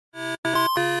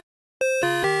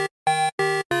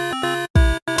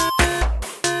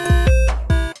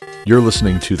You're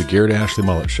listening to the Garrett Ashley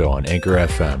Mullet Show on Anchor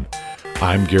FM.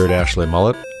 I'm Garrett Ashley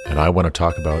Mullet, and I want to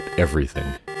talk about everything.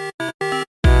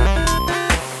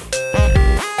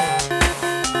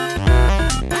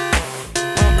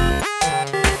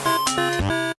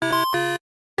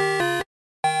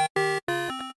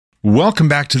 Welcome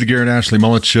back to the Garrett Ashley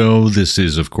Mullet Show. This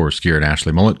is, of course, Garrett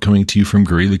Ashley Mullet coming to you from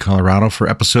Greeley, Colorado for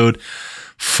episode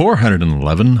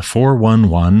 411,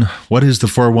 411. What is the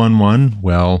 411?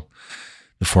 Well,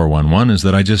 the 411 is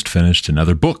that I just finished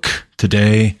another book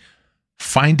today,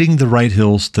 Finding the Right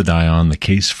Hills to Die On, The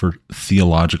Case for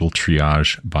Theological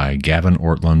Triage by Gavin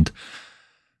Ortlund.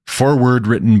 Foreword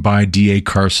written by D.A.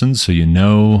 Carson, so you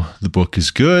know the book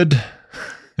is good.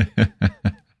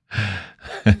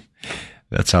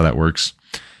 That's how that works.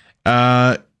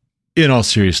 In all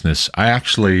seriousness, I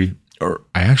actually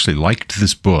liked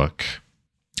this book,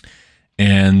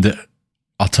 and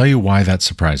I'll tell you why that's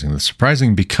surprising. It's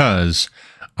surprising because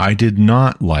I did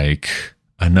not like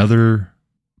another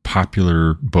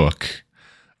popular book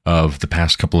of the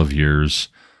past couple of years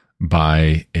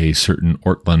by a certain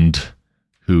Ortlund,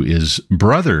 who is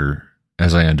brother,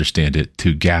 as I understand it,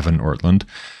 to Gavin Ortlund.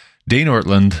 Dane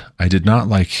Ortlund, I did not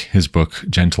like his book,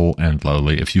 Gentle and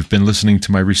Lowly. If you've been listening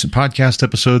to my recent podcast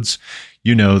episodes,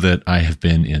 you know that I have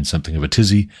been in something of a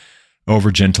tizzy over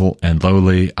Gentle and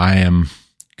Lowly. I am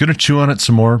going to chew on it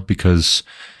some more because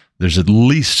there's at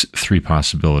least three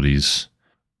possibilities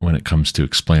when it comes to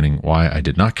explaining why I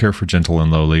did not care for Gentle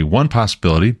and Lowly. One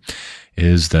possibility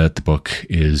is that the book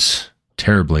is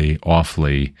terribly,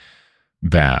 awfully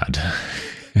bad.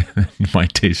 My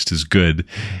taste is good,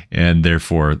 and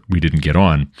therefore we didn't get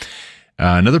on.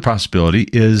 Another possibility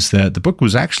is that the book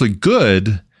was actually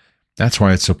good. That's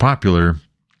why it's so popular,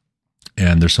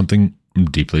 and there's something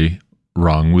deeply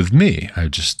wrong with me. I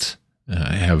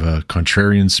have a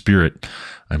contrarian spirit.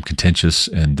 I'm contentious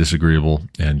and disagreeable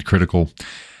and critical,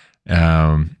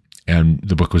 and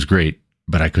the book was great,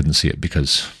 but I couldn't see it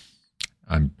because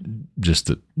I'm just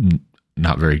a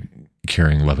not very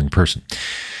caring, loving person.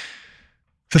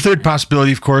 The third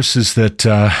possibility, of course, is that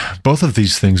both of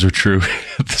these things are true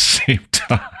at the same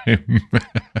time.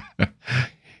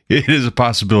 It is a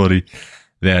possibility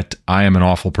that I am an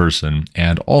awful person,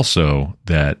 and also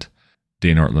that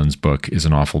Dane Ortlund's book is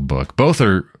an awful book. Both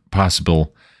are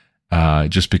possible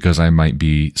just because I might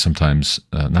be sometimes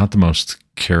not the most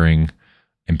caring,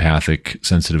 empathic,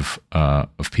 sensitive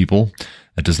of people.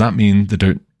 That does not mean that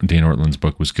Dane Ortlund's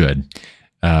book was good.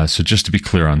 So just to be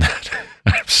clear on that,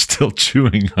 I'm still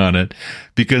chewing on it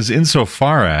because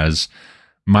insofar as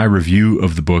my review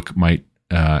of the book might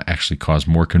actually cause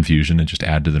more confusion and just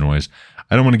add to the noise,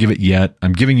 I don't want to give it yet.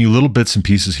 I'm giving you little bits and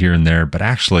pieces here and there, but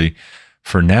actually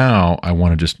for now, I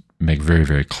want to just make very,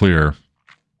 very clear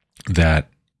that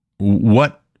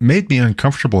what made me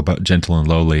uncomfortable about Gentle and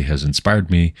Lowly has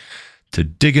inspired me to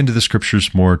dig into the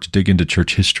scriptures more, to dig into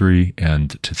church history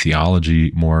and to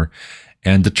theology more,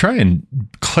 and to try and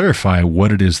clarify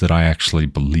what it is that I actually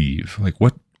believe. Like,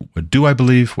 what do I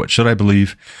believe? What should I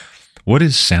believe? What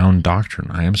is sound doctrine?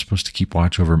 I am supposed to keep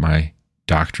watch over my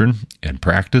doctrine and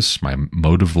practice, my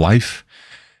mode of life,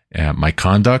 my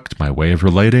conduct, my way of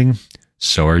relating.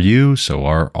 So are you. So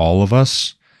are all of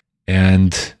us.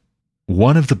 And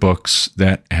one of the books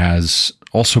that has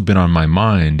also been on my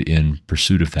mind in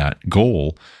pursuit of that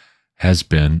goal has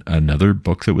been another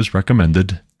book that was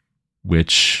recommended,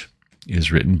 which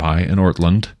is written by an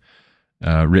Ortlund,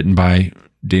 written by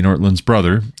Dane Ortlund's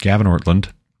brother, Gavin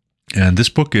Ortlund. And this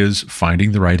book is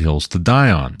Finding the Right Hills to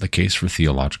Die On, The Case for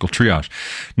Theological Triage.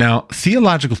 Now,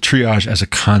 theological triage as a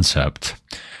concept,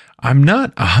 I'm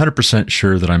not 100%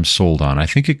 sure that I'm sold on. I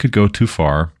think it could go too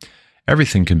far.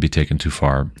 Everything can be taken too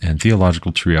far, and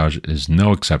theological triage is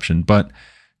no exception. But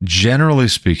generally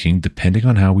speaking, depending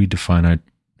on how we define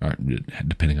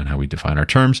our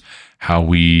terms, how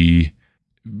we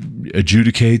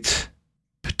adjudicate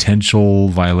potential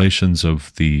violations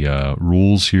of the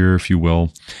rules here, if you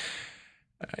will.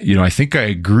 I think I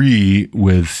agree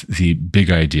with the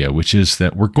big idea, which is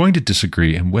that we're going to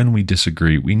disagree, and when we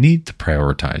disagree, we need to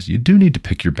prioritize. You do need to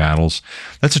pick your battles.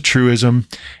 That's a truism.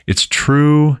 It's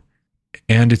true,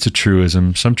 and it's a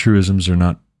truism. Some truisms are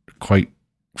not quite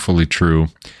fully true,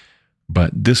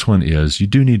 but this one is. You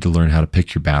do need to learn how to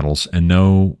pick your battles and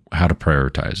know how to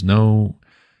prioritize, know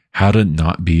how to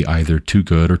not be either too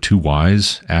good or too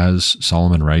wise, as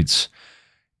Solomon writes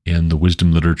in the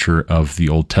wisdom literature of the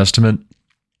Old Testament.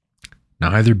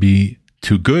 Neither be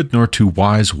too good nor too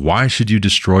wise. Why should you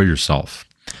destroy yourself?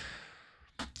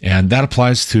 And that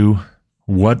applies to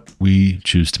what we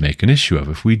choose to make an issue of.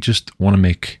 If we just want to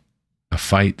make a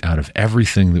fight out of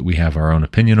everything that we have our own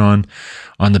opinion on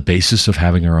the basis of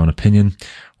having our own opinion,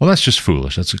 well, that's just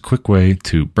foolish. That's a quick way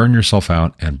to burn yourself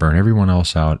out and burn everyone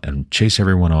else out and chase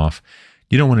everyone off.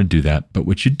 You don't want to do that. But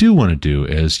what you do want to do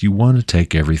is you want to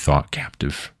take every thought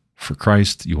captive for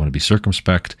Christ. You want to be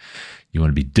circumspect. You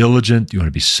want to be diligent. You want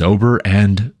to be sober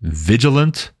and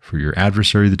vigilant. For your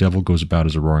adversary, the devil, goes about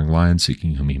as a roaring lion,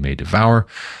 seeking whom he may devour.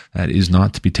 That is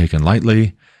not to be taken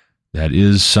lightly. That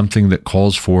is something that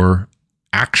calls for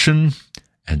action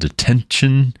and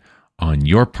attention on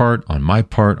your part, on my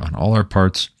part, on all our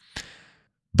parts.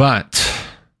 But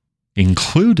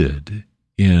included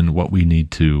in what we need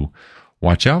to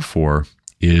watch out for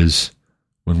is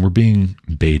when we're being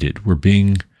baited, we're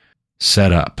being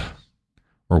set up,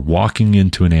 we're walking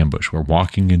into an ambush, we're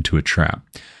walking into a trap.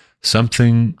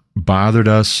 Something bothered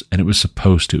us and it was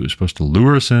supposed to. It was supposed to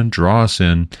lure us in, draw us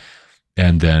in,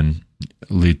 and then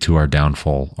lead to our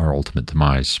downfall, our ultimate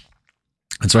demise.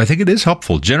 And so I think it is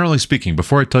helpful, generally speaking,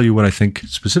 before I tell you what I think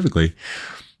specifically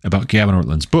about Gavin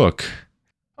Ortlund's book,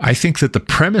 I think that the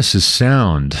premise is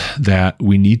sound, that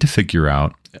we need to figure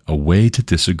out a way to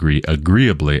disagree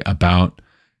agreeably about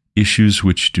issues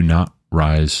which do not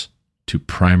rise to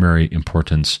primary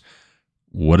importance.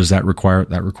 What does that require?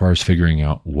 That requires figuring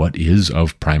out what is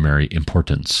of primary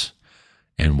importance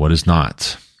and what is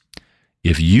not.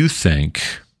 If you think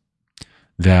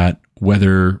that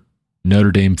whether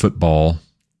Notre Dame football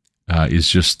is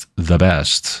just the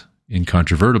best,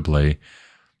 incontrovertibly,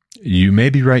 you may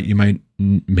be right, you may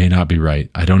not be right.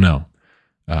 I don't know.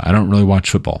 I don't really watch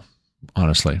football,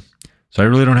 honestly. So I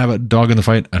really don't have a dog in the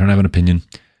fight. I don't have an opinion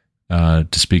to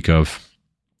speak of.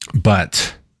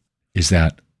 But is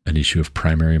that an issue of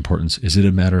primary importance? Is it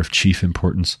a matter of chief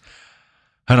importance?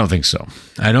 I don't think so.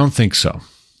 I don't think so.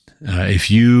 If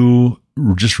you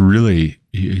just really,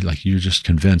 you're just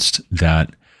convinced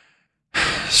that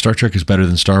Star Trek is better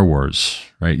than Star Wars,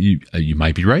 right? You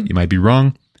might be right. You might be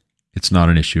wrong. It's not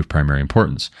an issue of primary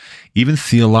importance. Even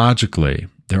theologically,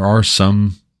 there are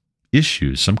some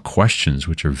issues, some questions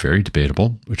which are very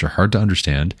debatable, which are hard to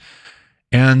understand,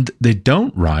 and they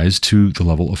don't rise to the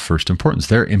level of first importance.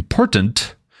 They're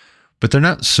important, but they're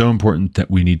not so important that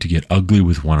we need to get ugly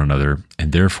with one another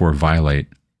and therefore violate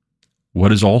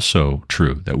what is also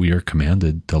true, that we are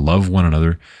commanded to love one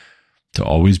another, to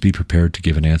always be prepared to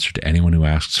give an answer to anyone who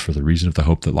asks for the reason of the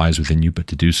hope that lies within you, but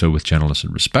to do so with gentleness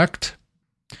and respect,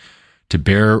 to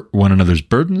bear one another's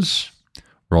burdens.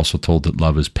 We're also told that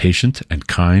love is patient and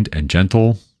kind and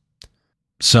gentle.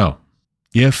 So,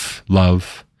 if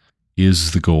love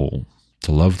is the goal,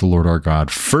 to love the Lord our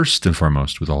God first and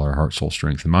foremost with all our heart, soul,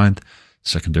 strength, and mind,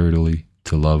 secondarily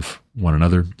to love one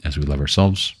another as we love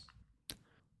ourselves,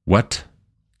 what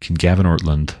can Gavin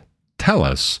Ortlund tell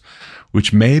us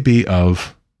which may be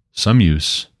of some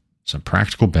use, some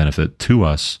practical benefit to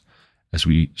us as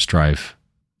we strive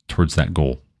towards that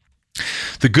goal?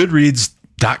 The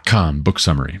Goodreads.com book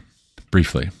summary,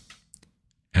 briefly,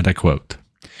 and I quote,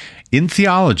 "In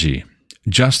theology,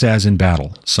 just as in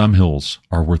battle, some hills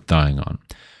are worth dying on.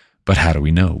 But how do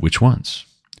we know which ones?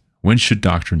 When should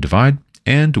doctrine divide,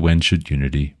 and when should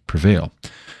unity prevail?"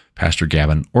 Pastor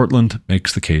Gavin Ortlund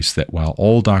makes the case that while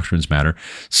all doctrines matter,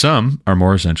 some are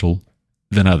more essential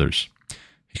than others.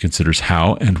 He considers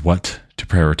how and what to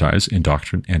prioritize in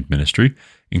doctrine and ministry,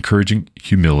 encouraging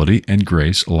humility and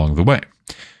grace along the way.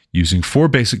 Using 4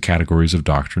 basic categories of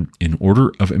doctrine in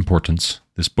order of importance,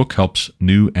 this book helps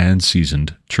new and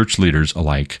seasoned church leaders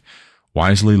alike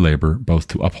wisely labor both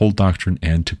to uphold doctrine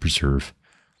and to preserve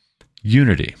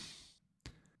unity.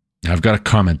 Now, I've got a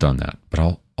comment on that, but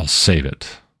I'll save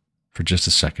it for just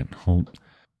a second. Hold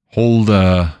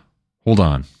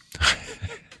on.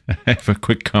 I have a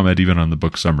quick comment even on the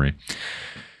book summary.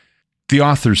 The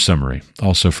author's summary,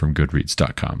 also from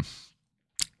Goodreads.com.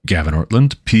 Gavin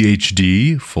Ortlund,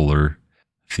 PhD, Fuller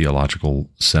Theological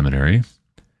Seminary.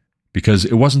 Because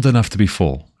it wasn't enough to be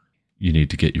full. You need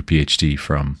to get your PhD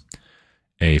from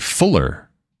a Fuller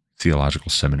Theological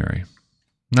Seminary.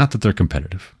 Not that they're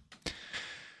competitive.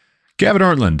 Gavin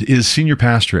Ortlund is senior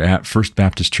pastor at First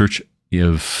Baptist Church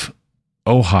of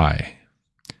Ojai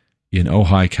in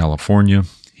Ojai, California.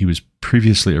 He was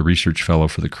previously a research fellow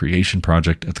for the Creation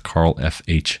Project at the Carl F.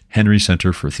 H. Henry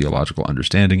Center for Theological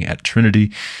Understanding at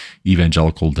Trinity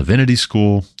Evangelical Divinity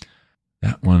School.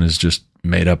 That one is just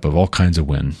made up of all kinds of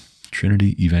win.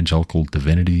 Trinity Evangelical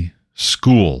Divinity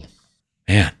School.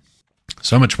 Man,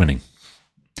 so much winning.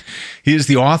 He is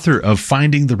the author of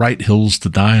Finding the Right Hills to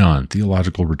Die On,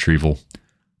 Theological Retrieval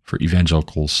for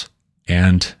Evangelicals,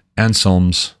 and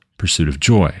Anselm's Pursuit of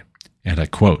Joy. And I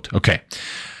quote, okay,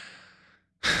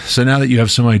 so now that you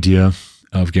have some idea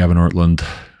of Gavin Ortlund,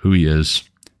 who he is,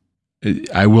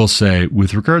 I will say,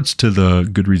 with regards to the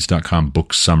Goodreads.com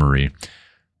book summary,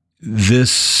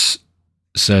 this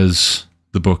says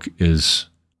the book is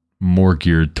more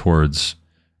geared towards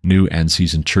new and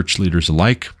seasoned church leaders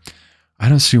alike. I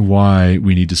don't see why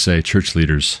we need to say church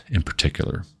leaders in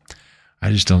particular.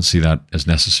 I just don't see that as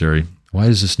necessary. Why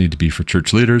does this need to be for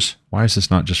church leaders? Why is this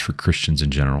not just for Christians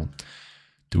in general?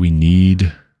 Do we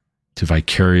need to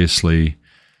vicariously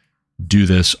do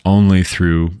this only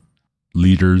through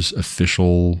leaders,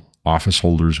 official office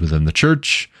holders within the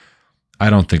church? I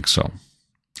don't think so.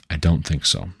 I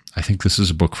think this is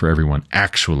a book for everyone,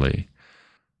 actually,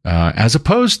 as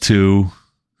opposed to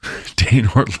Dane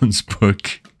Ortlund's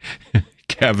book,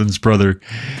 Gavin's brother,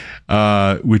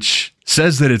 which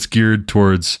says that it's geared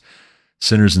towards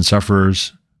sinners and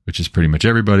sufferers, which is pretty much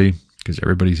everybody, because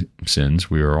everybody sins.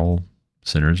 We are all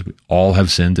sinners. We all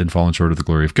have sinned and fallen short of the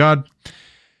glory of God.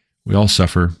 We all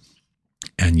suffer,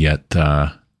 and yet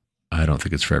I don't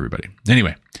think it's for everybody.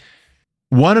 Anyway,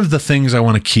 one of the things I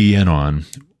want to key in on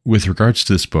with regards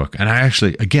to this book, and I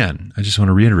just want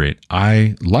to reiterate,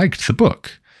 I liked the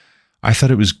book. I thought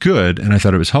it was good, and I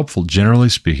thought it was helpful, generally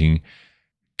speaking.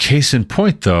 Case in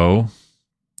point, though,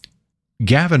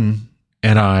 Gavin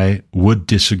and I would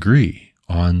disagree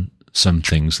on some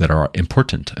things that are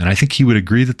important. And I think he would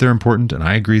agree that they're important, and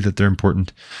I agree that they're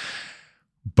important.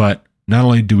 But not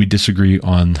only do we disagree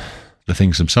on the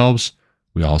things themselves,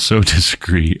 we also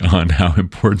disagree on how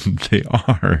important they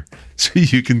are. So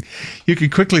you can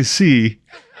quickly see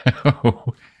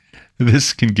how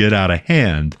this can get out of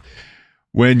hand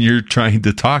when you're trying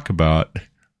to talk about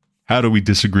how do we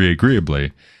disagree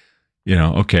agreeably.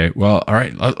 Okay, well, all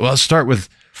right, let's start with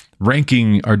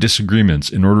ranking our disagreements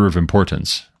in order of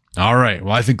importance. All right,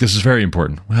 well, I think this is very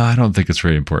important. Well, I don't think it's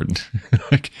very important.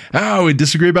 We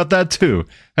disagree about that too.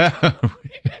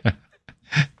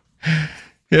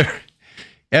 Yeah.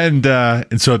 And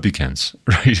so it begins,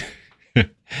 right?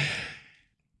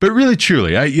 But really,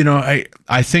 truly,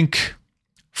 I think,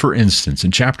 for instance,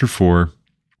 in chapter 4,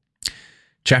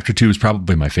 chapter 2 is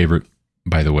probably my favorite,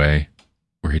 by the way,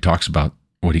 where he talks about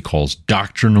what he calls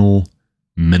doctrinal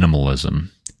minimalism.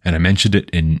 And I mentioned it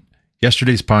in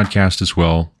yesterday's podcast as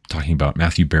well, talking about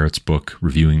Matthew Barrett's book,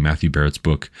 reviewing Matthew Barrett's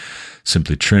book,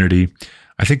 Simply Trinity.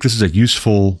 I think this is a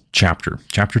useful chapter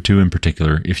 2 in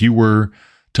particular. If you were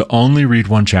to only read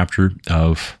one chapter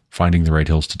of Finding the Right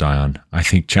Hills to Die On, I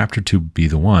think chapter 2 would be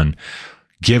the one,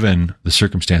 given the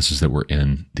circumstances that we're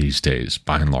in these days,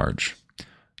 by and large.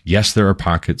 Yes, there are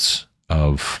pockets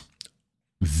of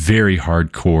very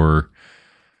hardcore,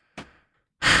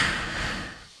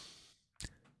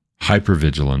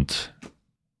 hypervigilant,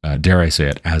 dare I say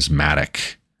it,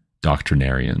 asthmatic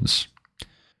doctrinarians.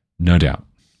 No doubt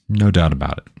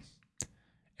about it.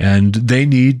 And they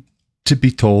need to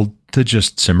be told to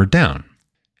just simmer down.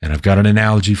 And I've got an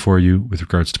analogy for you with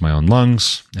regards to my own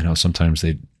lungs and how sometimes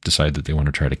they decide that they want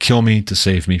to try to kill me to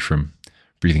save me from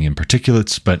breathing in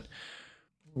particulates, but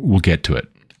we'll get to it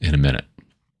in a minute.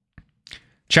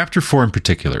 Chapter 4 in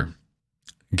particular,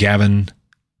 Gavin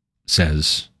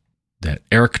says that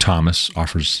Eric Thomas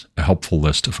offers a helpful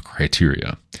list of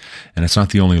criteria. And it's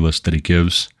not the only list that he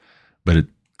gives, but it,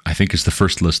 I think, is the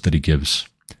first list that he gives.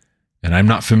 And I'm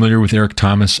not familiar with Eric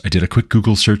Thomas. I did a quick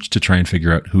Google search to try and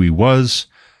figure out who he was,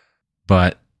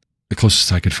 but the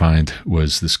closest I could find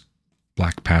was this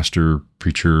black pastor,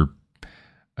 preacher,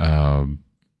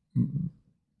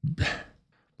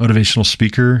 motivational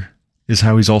speaker is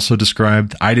how he's also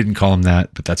described. I didn't call him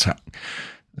that, but that's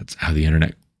how the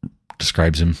internet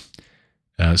describes him.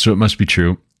 So it must be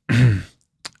true.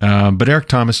 But Eric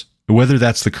Thomas, whether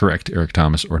that's the correct Eric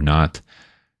Thomas or not,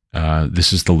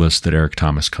 this is the list that Eric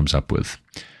Thomas comes up with.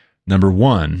 Number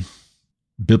 1,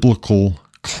 biblical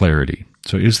clarity.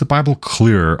 So is the Bible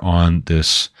clear on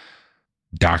this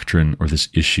doctrine or this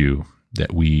issue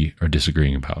that we are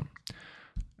disagreeing about?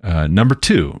 Number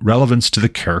 2, relevance to the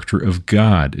character of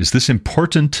God. Is this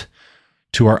important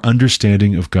to our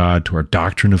understanding of God, to our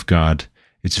doctrine of God?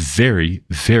 It's very,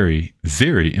 very,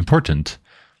 very important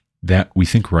that we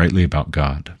think rightly about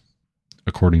God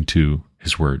according to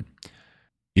his word.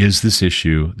 Is this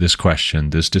issue, this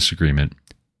question, this disagreement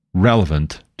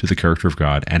relevant to the character of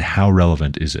God, and how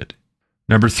relevant is it?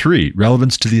 Number 3,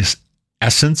 relevance to the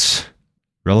essence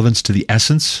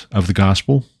of the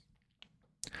gospel.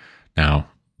 Now,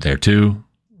 there too,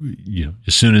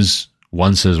 as soon as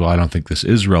one says, well, I don't think this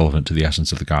is relevant to the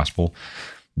essence of the gospel,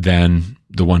 then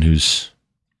the one who's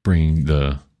bringing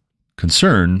the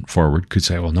concern forward could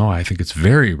say, well, no, I think it's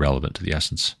very relevant to the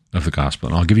essence of the gospel.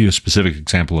 And I'll give you a specific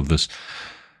example of this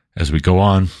as we go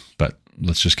on, but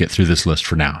let's just get through this list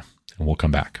for now, and we'll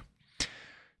come back.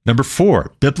 Number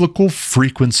 4, biblical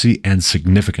frequency and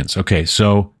significance. Okay,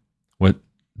 so what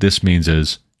this means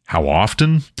is, how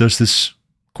often does this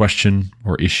question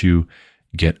or issue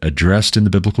get addressed in the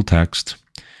biblical text?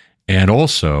 And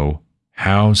also,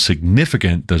 how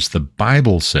significant does the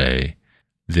Bible say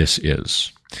this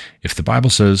is? If the Bible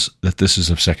says that this is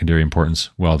of secondary importance,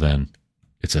 well then,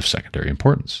 it's of secondary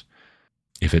importance.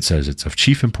 If it says it's of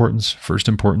chief importance, first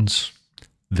importance,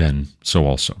 then so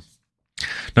also.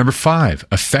 Number 5,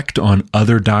 effect on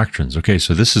other doctrines. Okay,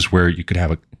 so this is where you could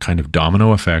have a kind of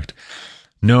domino effect.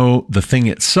 No, the thing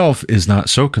itself is not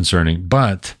so concerning,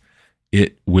 but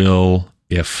it will,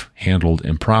 if handled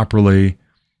improperly,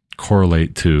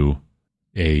 correlate to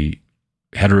a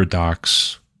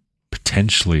heterodox,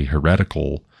 potentially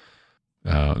heretical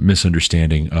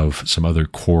misunderstanding of some other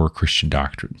core Christian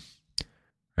doctrine.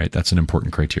 Right? That's an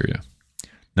important criteria.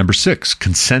 Number 6,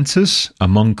 consensus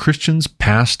among Christians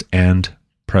past and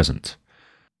present.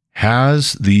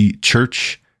 Has the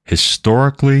church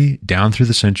historically, down through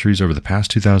the centuries, over the past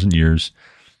 2,000 years,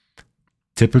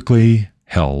 typically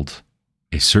held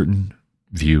a certain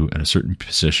view and a certain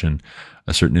position,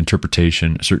 a certain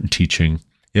interpretation, a certain teaching?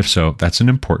 If so, that's an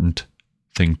important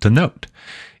thing to note.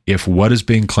 If what is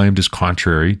being claimed is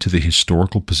contrary to the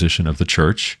historical position of the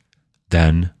church,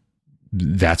 then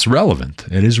that's relevant.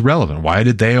 It is relevant. Why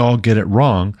did they all get it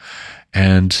wrong?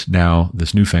 And now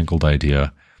this newfangled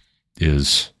idea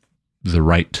is the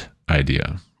right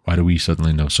idea. Why do we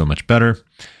suddenly know so much better?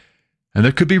 And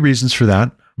there could be reasons for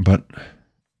that, but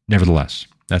nevertheless,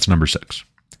 that's number 6.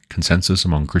 Consensus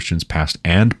among Christians past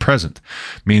and present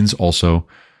means also,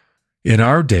 in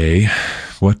our day,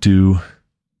 what do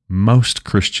most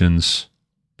Christians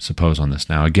suppose on this?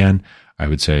 Now, again, I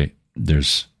would say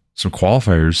there's some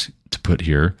qualifiers to put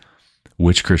here.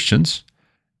 Which Christians?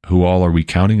 Who all are we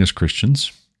counting as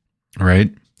Christians?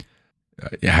 Right?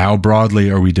 How broadly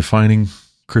are we defining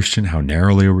Christian? How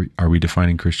narrowly are we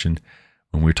defining Christian?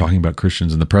 When we're talking about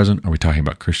Christians in the present, are we talking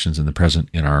about Christians in the present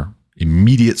in our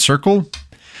immediate circle,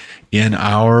 in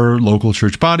our local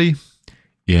church body,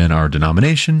 in our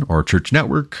denomination or church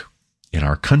network, in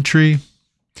our country?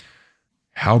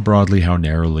 How broadly, how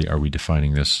narrowly are we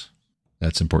defining this?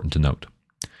 That's important to note.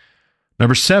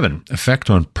 Number 7,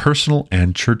 effect on personal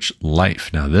and church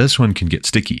life. Now, this one can get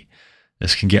sticky.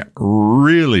 This can get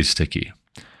really sticky.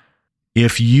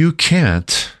 If you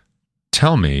can't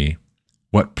tell me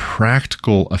what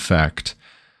practical effect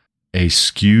a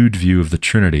skewed view of the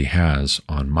Trinity has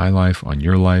on my life, on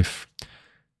your life,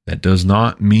 that does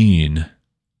not mean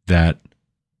that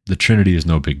the Trinity is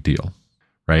no big deal,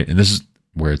 right? And this is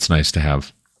where it's nice to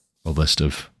have a list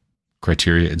of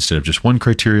criteria instead of just one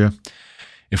criteria.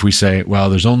 If we say, well,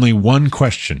 there's only one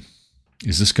question,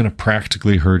 is this going to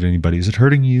practically hurt anybody? Is it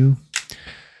hurting you?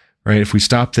 Right? If we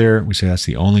stop there, we say that's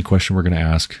the only question we're going to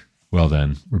ask, well,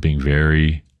 then we're being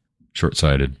very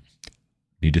short-sighted.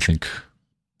 Need to think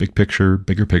big picture,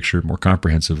 bigger picture, more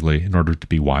comprehensively in order to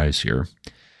be wise here.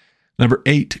 Number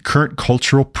 8, current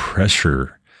cultural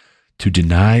pressure to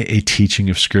deny a teaching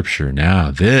of Scripture.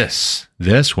 Now, this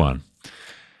one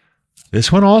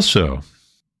also,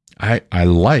 I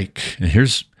like, and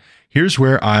here's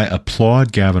where I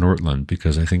applaud Gavin Ortlund,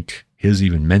 because I think his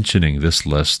even mentioning this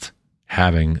list,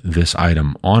 having this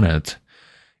item on it,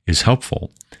 is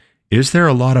helpful. Is there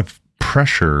a lot of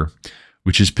pressure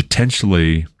which is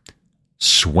potentially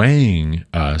swaying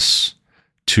us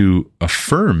to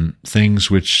affirm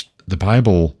things which the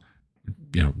Bible,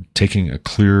 taking a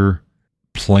clear,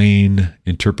 plain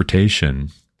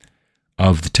interpretation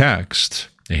of the text,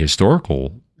 a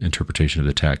historical interpretation of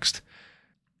the text,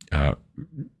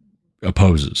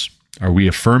 opposes? Are we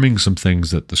affirming some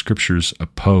things that the Scriptures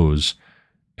oppose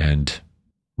and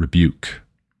rebuke?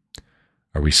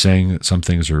 Are we saying that some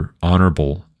things are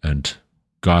honorable and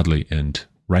godly and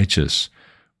righteous,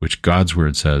 which God's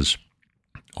Word says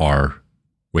are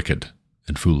wicked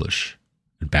and foolish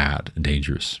and bad and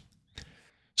dangerous?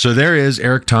 So there is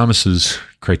Eric Thomas's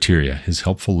criteria, his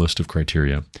helpful list of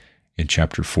criteria in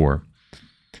chapter 4.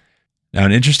 Now,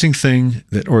 an interesting thing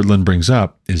that Ortlund brings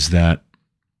up is that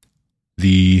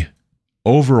the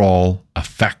overall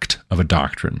effect of a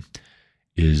doctrine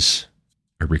is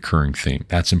a recurring theme.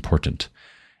 That's important.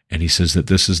 And he says that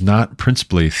this is not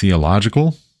principally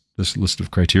theological, this list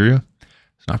of criteria.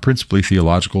 It's not principally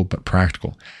theological, but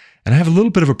practical. And I have a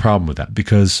little bit of a problem with that,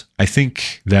 because I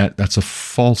think that that's a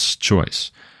false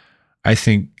choice. I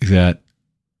think that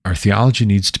our theology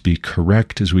needs to be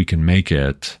correct as we can make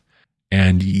it.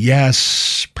 And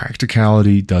yes,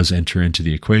 practicality does enter into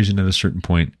the equation at a certain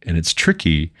point, and it's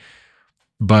tricky,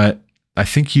 but I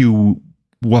think you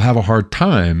will have a hard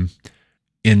time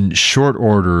in short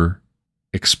order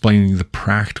explaining the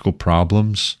practical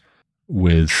problems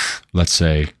with, let's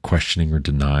say, questioning or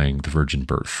denying the virgin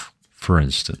birth, for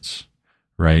instance,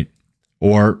 right?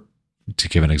 Or to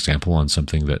give an example on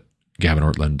something that Gavin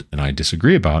Ortlund and I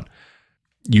disagree about,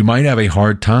 you might have a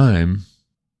hard time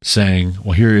saying,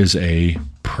 well, here is a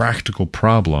practical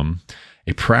problem,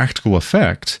 a practical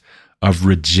effect of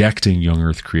rejecting young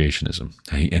earth creationism.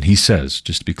 And he says,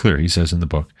 just to be clear, he says in the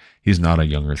book, he's not a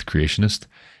young earth creationist,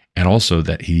 and also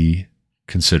that he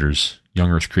considers young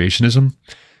earth creationism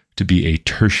to be a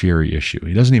tertiary issue.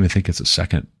 He doesn't even think it's a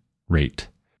second-rate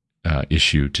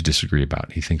issue to disagree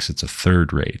about. He thinks it's a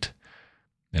third-rate,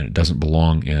 and it doesn't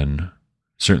belong in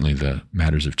certainly the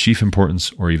matters of chief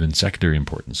importance or even secondary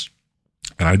importance.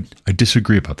 And I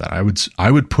disagree about that.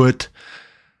 I would put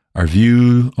our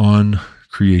view on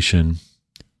creation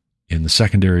in the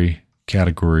secondary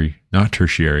category, not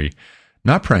tertiary,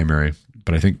 not primary,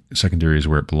 but I think secondary is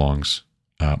where it belongs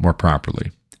more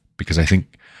properly, because I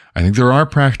think there are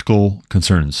practical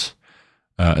concerns,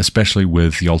 especially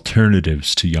with the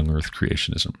alternatives to young earth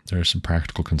creationism. There are some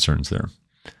practical concerns there.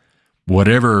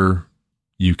 Whatever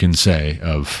you can say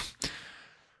of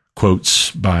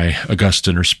quotes by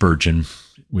Augustine or Spurgeon,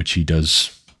 which he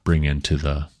does bring into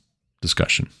the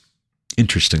discussion,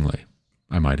 interestingly,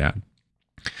 I might add.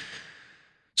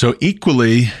 So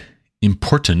equally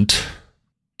important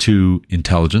to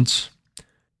intelligence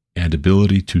and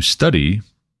ability to study,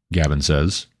 Gavin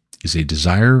says, is a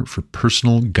desire for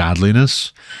personal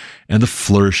godliness and the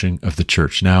flourishing of the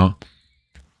church. Now,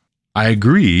 I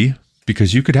agree,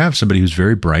 because you could have somebody who's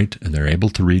very bright and they're able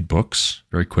to read books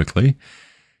very quickly,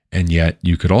 and yet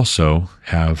you could also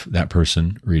have that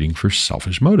person reading for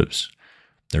selfish motives.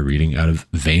 They're reading out of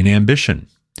vain ambition,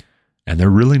 and they're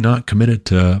really not committed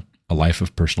to a life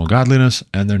of personal godliness,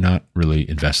 and they're not really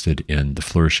invested in the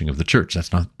flourishing of the church.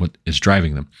 That's not what is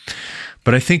driving them.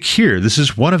 But I think here, this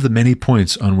is one of the many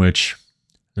points on which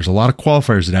there's a lot of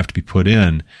qualifiers that have to be put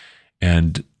in,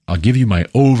 and I'll give you my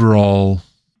overall,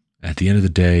 at the end of the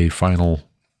day, final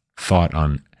thought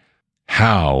on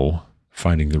how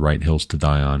finding the right hills to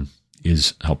die on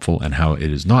is helpful and how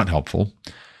it is not helpful.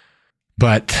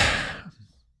 But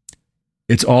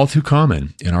it's all too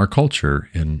common in our culture,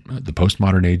 in the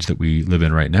postmodern age that we live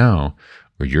in right now,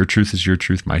 where your truth is your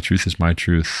truth, my truth is my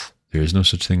truth. There is no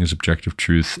such thing as objective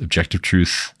truth. Objective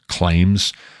truth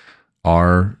claims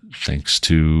are, thanks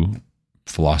to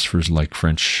philosophers like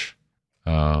French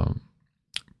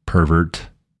pervert,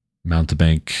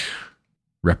 mountebank,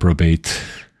 reprobate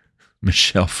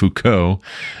Michel Foucault,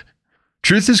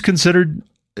 truth is considered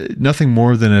nothing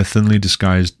more than a thinly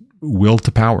disguised will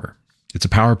to power. It's a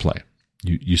power play.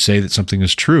 You say that something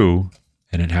is true,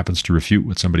 and it happens to refute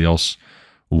what somebody else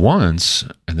wants,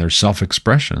 and their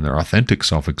self-expression, their authentic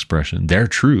self-expression, their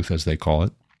truth, as they call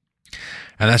it.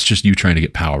 And that's just you trying to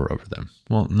get power over them.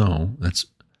 Well, no, that's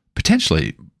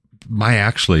potentially my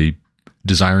actually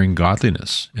desiring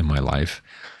godliness in my life.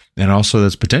 And also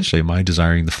that's potentially my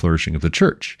desiring the flourishing of the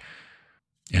church.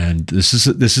 And this is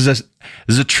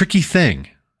a tricky thing.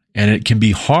 And it can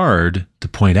be hard to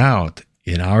point out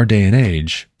in our day and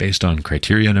age, based on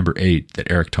criteria number 8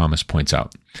 that Eric Thomas points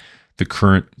out, the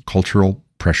current cultural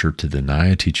pressure to deny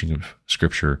a teaching of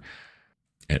Scripture.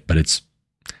 But it's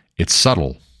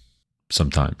subtle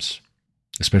sometimes,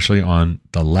 especially on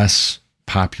the less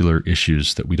popular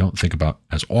issues that we don't think about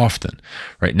as often.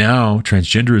 Right now,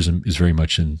 transgenderism is very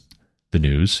much in the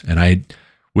news, and I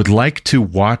would like to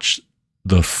watch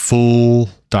the full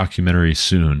documentary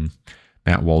soon,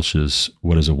 Matt Walsh's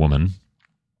What is a Woman?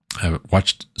 I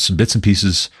watched some bits and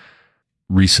pieces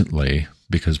recently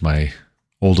because my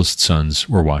oldest sons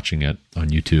were watching it on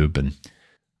YouTube, and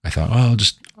I thought, oh, I'll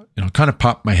just kind of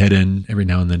pop my head in every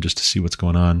now and then just to see what's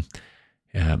going on.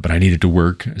 But I needed to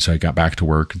work, so I got back to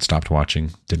work and stopped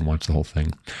watching, didn't watch the whole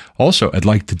thing. Also, I'd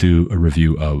like to do a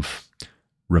review of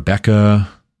Rebecca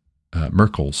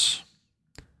Merkel's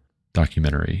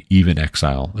documentary, Eve in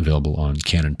Exile, available on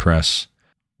Canon Press,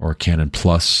 or Canon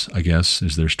Plus, I guess,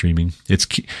 is their streaming.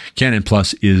 Canon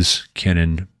Plus is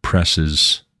Canon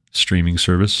Press's streaming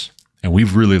service, and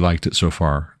we've really liked it so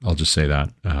far. I'll just say that.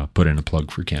 Put in a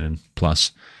plug for Canon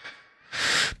Plus.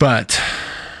 But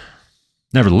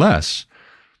nevertheless,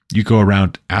 you go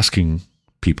around asking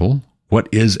people, what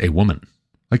is a woman?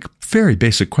 Like, very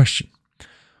basic question.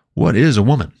 What is a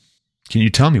woman? Can you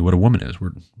tell me what a woman is?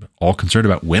 We're all concerned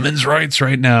about women's rights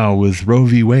right now with Roe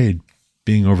v. Wade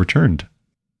being overturned,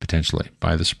 potentially,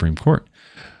 by the Supreme Court.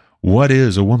 What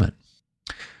is a woman?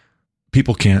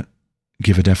 People can't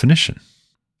give a definition.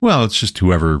 Well, it's just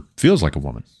whoever feels like a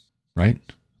woman, right?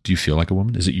 Do you feel like a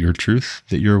woman? Is it your truth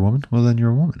that you're a woman? Well, then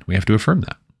you're a woman. We have to affirm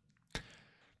that.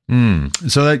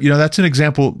 So that, that's an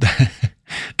example.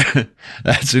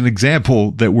 That's an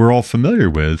example that we're all familiar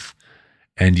with.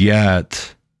 And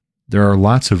yet there are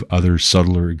lots of other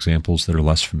subtler examples that are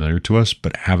less familiar to us,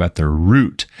 but have at their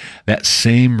root that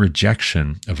same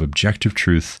rejection of objective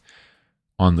truth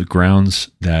on the grounds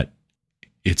that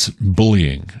it's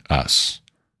bullying us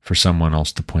for someone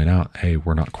else to point out, hey,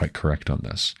 we're not quite correct on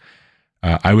this.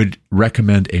 I would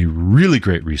recommend a really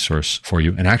great resource for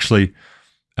you. And actually,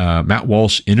 Matt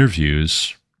Walsh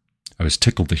interviews, I was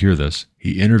tickled to hear this,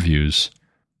 he interviews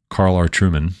Carl R.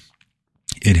 Trueman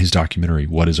in his documentary,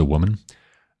 What is a Woman?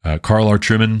 Carl R.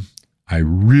 Trueman, I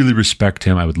really respect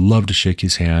him. I would love to shake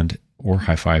his hand or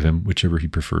high five him, whichever he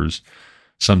prefers,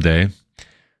 someday.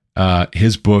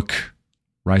 His book,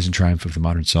 Rise and Triumph of the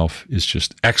Modern Self, is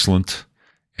just excellent,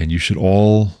 and you should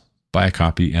all buy a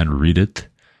copy and read it.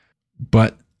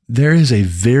 But there is a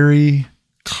very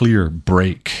clear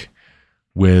break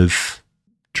with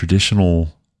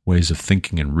traditional ways of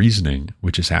thinking and reasoning,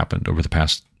 which has happened over the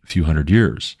past few hundred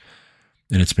years.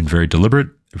 And it's been very deliberate,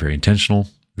 very intentional,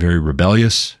 very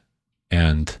rebellious,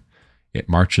 and it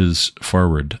marches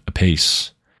forward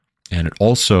apace. And it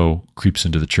also creeps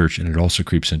into the church, and it also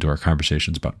creeps into our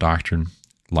conversations about doctrine,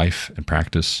 life and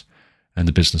practice, and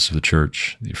the business of the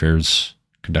church, the affairs,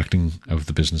 conducting of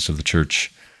the business of the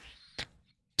church.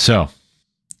 So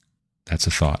that's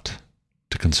a thought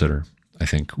to consider, I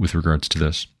think, with regards to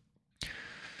this.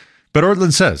 But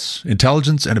Ortlund says,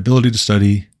 intelligence and ability to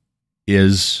study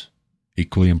is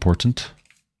equally important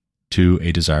to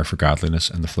a desire for godliness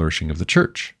and the flourishing of the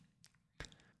church.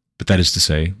 But that is to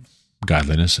say,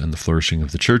 godliness and the flourishing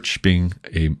of the church being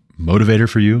a motivator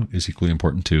for you is equally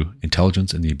important to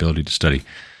intelligence and the ability to study.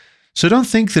 So don't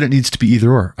think that it needs to be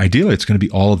either or. Ideally, it's going to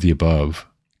be all of the above,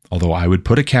 although I would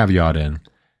put a caveat in,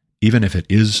 even if it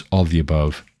is all of the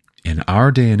above, in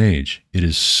our day and age, it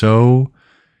is so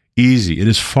easy, it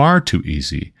is far too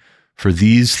easy for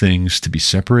these things to be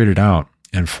separated out,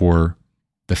 and for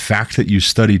the fact that you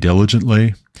study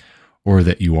diligently, or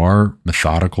that you are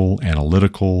methodical,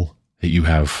 analytical, that you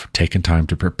have taken time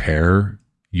to prepare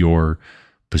your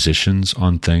positions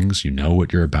on things, you know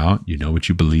what you're about, you know what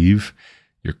you believe,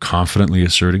 you're confidently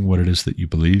asserting what it is that you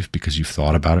believe because you've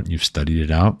thought about it and you've studied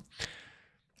it out.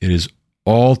 It is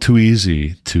all too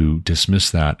easy to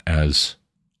dismiss that as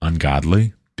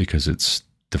ungodly because it's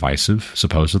divisive,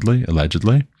 supposedly,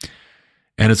 allegedly.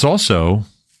 And it's also,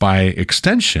 by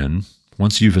extension,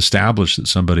 once you've established that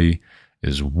somebody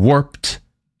is warped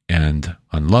and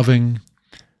unloving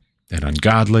and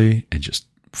ungodly and just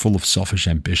full of selfish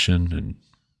ambition and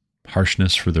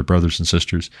harshness for their brothers and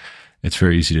sisters, it's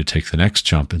very easy to take the next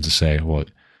jump and to say, well,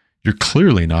 you're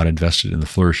clearly not invested in the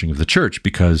flourishing of the church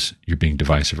because you're being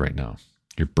divisive right now.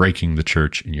 You're breaking the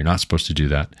church and you're not supposed to do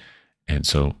that. And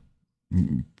so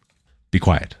be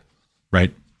quiet,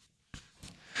 right?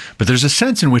 But there's a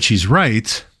sense in which he's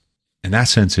right. And that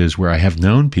sense is where I have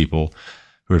known people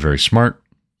who are very smart,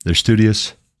 they're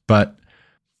studious, but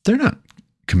they're not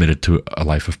committed to a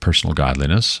life of personal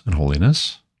godliness and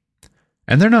holiness.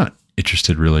 And they're not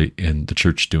interested really in the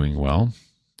church doing well.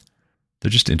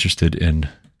 They're just interested in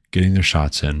getting their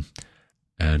shots in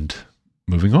and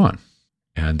moving on.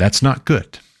 And that's not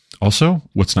good. Also,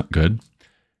 what's not good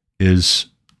is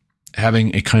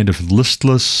having a kind of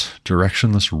listless,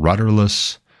 directionless,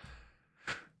 rudderless,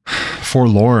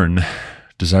 forlorn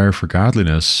desire for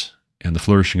godliness and the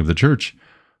flourishing of the church,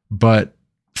 but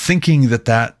thinking that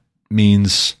that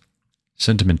means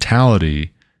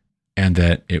sentimentality and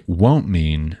that it won't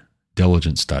mean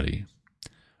diligent study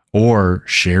or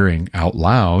sharing out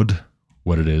loud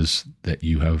what it is that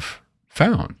you have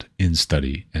found in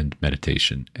study and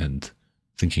meditation and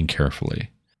thinking carefully.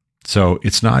 So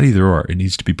it's not either or, it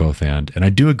needs to be both and. And I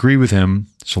do agree with him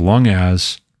so long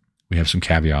as we have some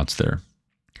caveats there.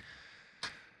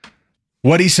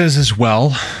 What he says as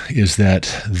well is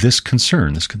that this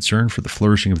concern for the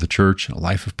flourishing of the church and a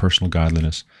life of personal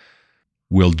godliness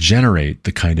will generate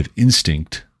the kind of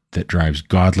instinct that drives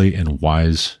godly and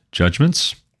wise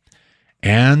judgments,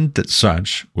 and that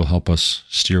such will help us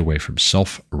steer away from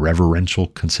self-reverential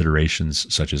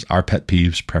considerations such as our pet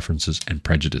peeves, preferences, and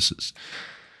prejudices.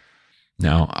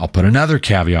 Now, I'll put another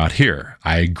caveat here.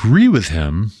 I agree with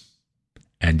him,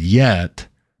 and yet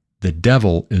the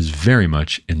devil is very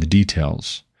much in the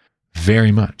details.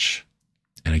 Very much.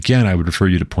 And again, I would refer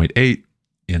you to point 8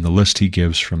 in the list he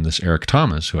gives from this Eric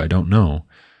Thomas, who I don't know.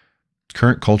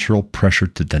 Current cultural pressure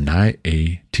to deny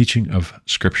a teaching of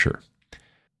Scripture.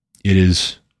 It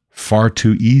is far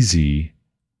too easy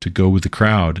to go with the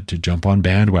crowd, to jump on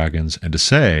bandwagons, and to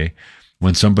say,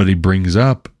 when somebody brings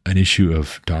up an issue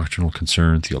of doctrinal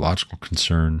concern, theological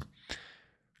concern,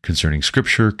 concerning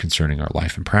Scripture, concerning our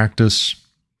life and practice,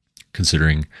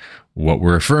 considering what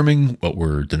we're affirming, what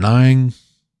we're denying.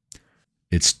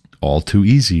 It's all too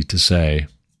easy to say,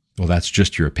 well, that's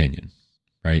just your opinion,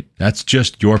 right? That's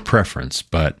just your preference,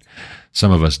 but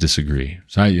some of us disagree.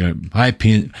 So my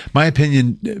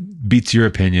opinion beats your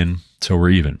opinion, so we're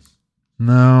even.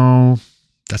 No,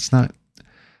 that's not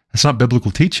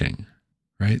biblical teaching,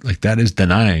 right? Like, that is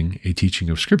denying a teaching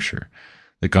of Scripture,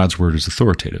 that God's word is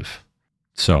authoritative.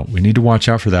 So we need to watch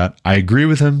out for that. I agree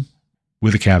with him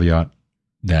with a caveat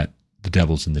that the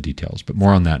devil's in the details, but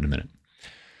more on that in a minute.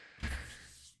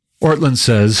 Ortlund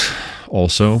says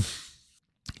also,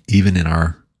 even in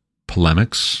our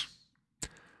polemics,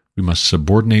 we must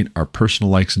subordinate our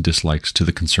personal likes and dislikes to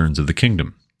the concerns of the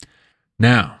kingdom.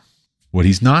 Now, what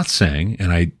he's not saying,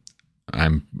 and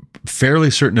I'm fairly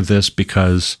certain of this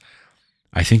because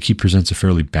I think he presents a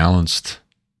fairly balanced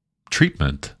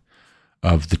treatment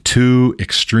of the two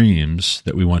extremes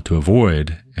that we want to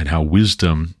avoid and how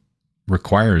wisdom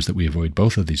requires that we avoid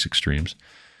both of these extremes.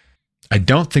 I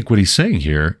don't think what he's saying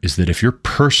here is that if your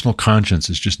personal conscience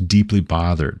is just deeply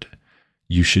bothered,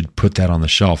 you should put that on the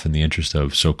shelf in the interest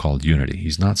of so-called unity.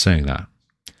 He's not saying that.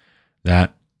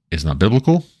 That is not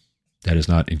biblical. That is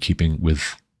not in keeping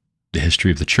with the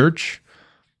history of the church.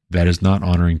 That is not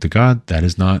honoring to God. That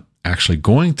is not actually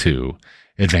going to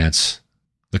advance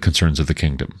the concerns of the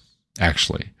kingdom,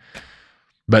 actually.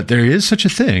 But there is such a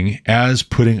thing as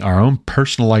putting our own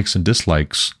personal likes and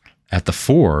dislikes at the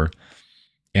fore.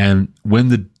 And when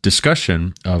the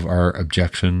discussion of our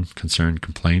objection, concern,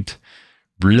 complaint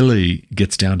really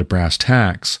gets down to brass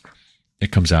tacks,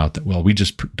 it comes out that, well, we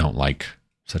just don't like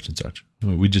such and such.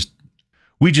 We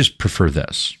just prefer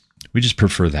this. We just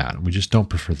prefer that. We just don't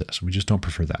prefer this. We just don't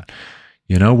prefer that.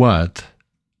 You know what?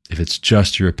 If it's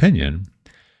just your opinion,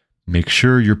 make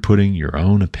sure you're putting your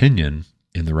own opinion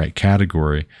in the right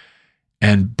category.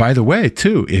 And by the way,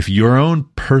 too, if your own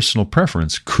personal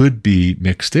preference could be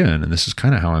mixed in, and this is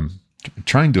kind of how I'm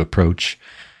trying to approach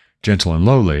gentle and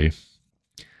lowly,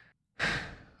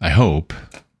 I hope,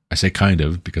 I say kind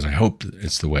of because I hope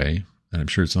it's the way, and I'm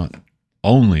sure it's not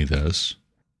only this,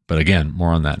 but again,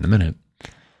 more on that in a minute.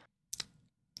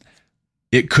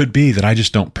 It could be that I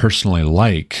just don't personally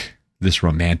like this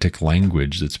romantic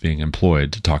language that's being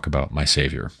employed to talk about my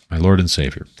Savior, my Lord and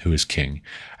Savior, who is King.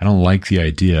 I don't like the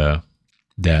idea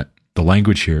that the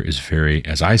language here is very,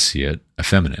 as I see it,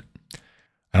 effeminate.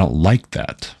 I don't like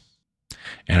that.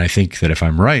 And I think that if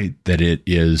I'm right, that it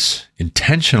is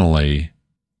intentionally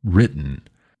written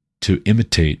to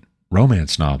imitate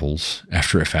romance novels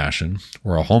after a fashion,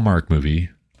 or a Hallmark movie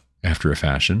after a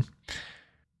fashion,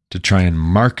 to try and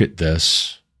market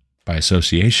this by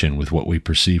association with what we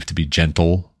perceive to be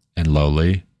gentle and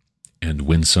lowly and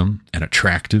winsome and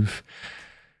attractive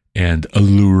and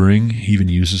alluring. He even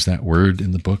uses that word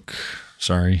in the book.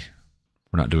 Sorry,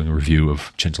 we're not doing a review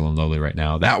of Gentle and Lowly right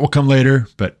now. That will come later.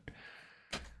 But,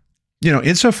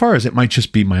 insofar as it might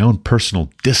just be my own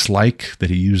personal dislike that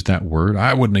he used that word,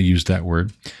 I wouldn't have used that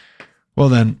word. Well,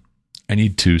 then I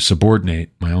need to subordinate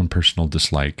my own personal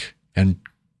dislike and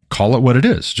call it what it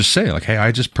is. Just say, like, hey,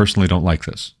 I just personally don't like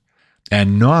this.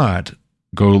 And not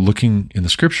go looking in the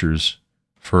Scriptures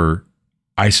for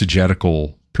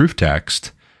eisegetical proof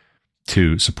text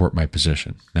to support my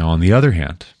position. Now, on the other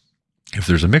hand, if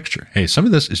there's a mixture, hey, some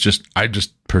of this is just, I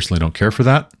just personally don't care for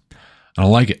that. I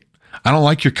don't like it. I don't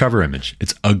like your cover image.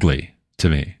 It's ugly to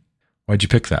me. Why'd you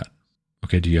pick that?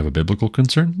 Okay, do you have a biblical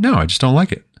concern? No, I just don't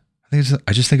like it.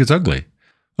 I just think it's ugly.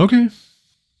 Okay.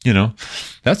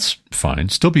 That's fine.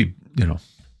 Still be,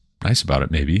 nice about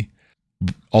it maybe.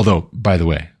 Although, by the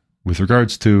way, with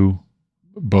regards to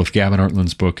both Gavin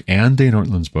Ortlund's book and Dane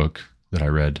Ortlund's book that I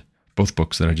read, both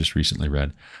books that I just recently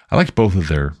read, I liked both of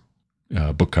their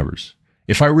book covers.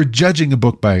 If I were judging a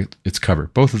book by its cover,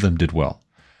 both of them did well.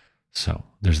 So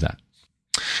there's that.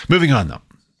 Moving on, though.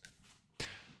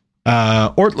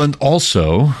 Ortlund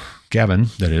also, Gavin,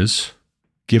 that is,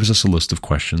 gives us a list of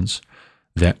questions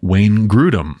that Wayne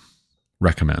Grudem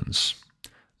recommends.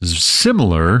 This is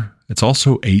similar. It's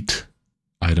also 8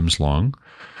 items long.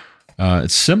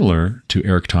 It's similar to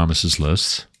Eric Thomas's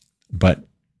list, but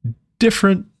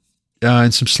different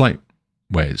in some slight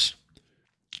ways.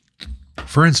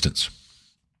 For instance,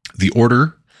 the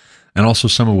order and also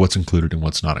some of what's included and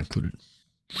what's not included.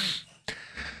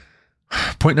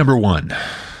 Point number 1,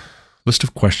 list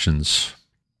of questions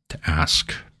to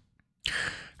ask.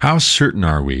 How certain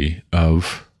are we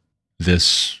of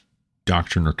this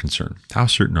doctrine or concern? How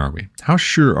certain are we? How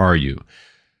sure are you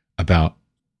about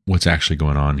what's actually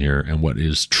going on here and what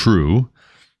is true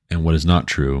and what is not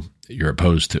true that you're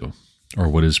opposed to? or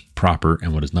what is proper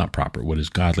and what is not proper, what is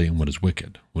godly and what is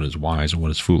wicked, what is wise and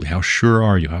what is foolish. How sure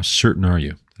are you? How certain are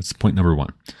you? That's point number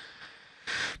one.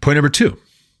 Point number two,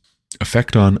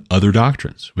 effect on other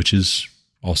doctrines, which is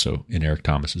also in Eric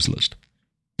Thomas's list.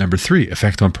 Number three,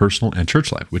 effect on personal and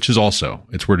church life, which is also,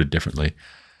 it's worded differently.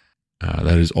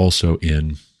 That is also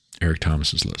in Eric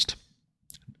Thomas's list.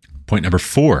 Point number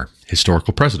four,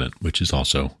 historical precedent, which is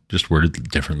also just worded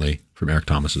differently from Eric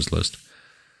Thomas's list.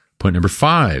 Point number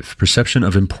five, perception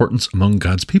of importance among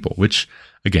God's people, which,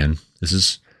 again, this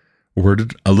is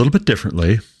worded a little bit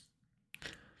differently.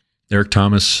 Eric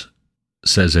Thomas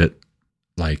says it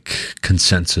like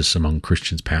consensus among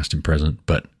Christians past and present,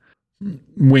 but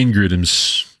Wayne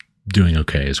Grudem's doing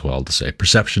okay as well to say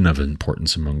perception of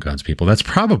importance among God's people. That's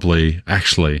probably,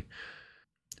 actually,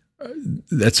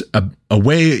 that's a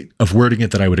way of wording it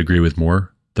that I would agree with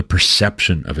more. The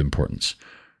perception of importance,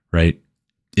 right?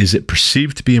 Is it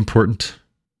perceived to be important?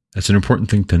 That's an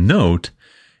important thing to note.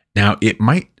 Now, it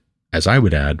might, as I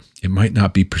would add, it might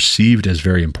not be perceived as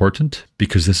very important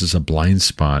because this is a blind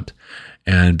spot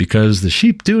and because the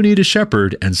sheep do need a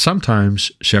shepherd, and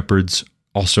sometimes shepherds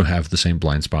also have the same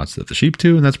blind spots that the sheep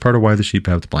do, and that's part of why the sheep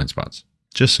have the blind spots.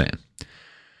 Just saying.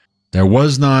 There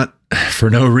was not, for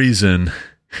no reason,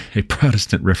 a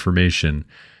Protestant Reformation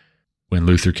when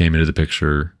Luther came into the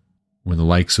picture, when the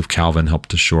likes of Calvin helped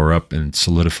to shore up and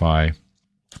solidify,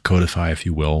 codify, if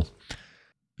you will,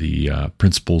 the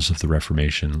principles of the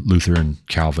Reformation, Luther and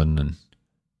Calvin and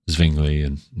Zwingli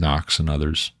and Knox and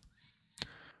others.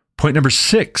 Point number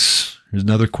six, here's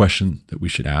another question that we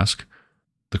should ask,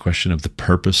 the question of the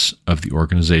purpose of the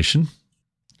organization.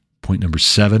 Point number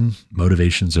seven,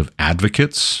 motivations of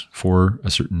advocates for a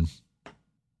certain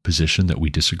position that we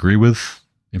disagree with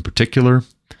in particular.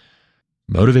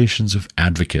 Motivations of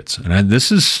advocates. And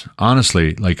this is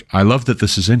honestly, like, I love that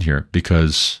this is in here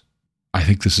because I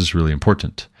think this is really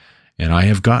important. And I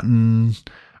have gotten,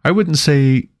 I wouldn't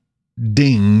say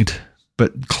dinged,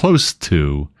 but close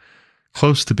to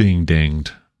being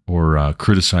dinged or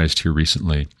criticized here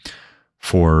recently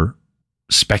for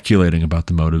speculating about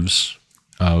the motives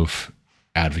of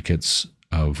advocates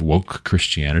of woke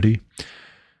Christianity.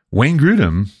 Wayne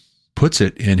Grudem puts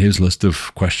it in his list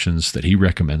of questions that he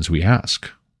recommends we ask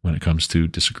when it comes to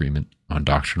disagreement on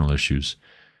doctrinal issues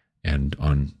and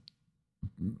on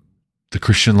the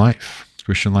Christian life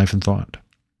and thought.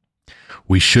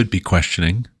 We should be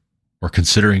questioning, or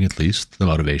considering at least, the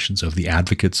motivations of the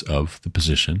advocates of the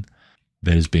position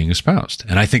that is being espoused.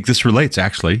 And I think this relates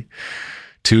actually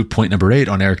to point number 8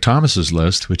 on Eric Thomas's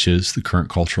list, which is the current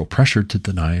cultural pressure to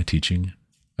deny a teaching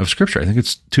of Scripture. I think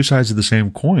it's two sides of the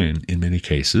same coin in many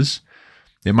cases.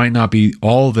 It might not be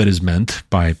all that is meant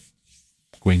by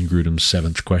Wayne Grudem's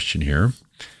 7th question here,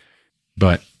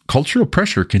 but cultural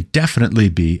pressure can definitely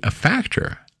be a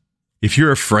factor. If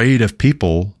you're afraid of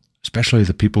people, especially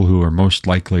the people who are most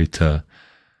likely to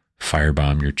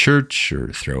firebomb your church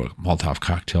or throw a Molotov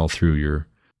cocktail through your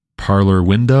parlor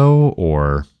window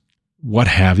or what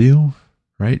have you,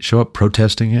 right? Show up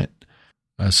protesting at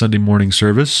a Sunday morning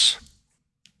service,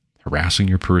 harassing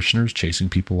your parishioners, chasing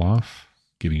people off,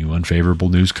 giving you unfavorable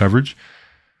news coverage.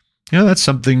 That's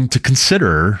something to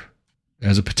consider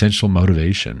as a potential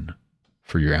motivation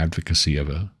for your advocacy of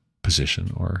a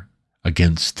position or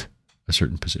against a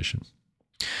certain position.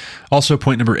 Also,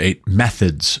 point number 8,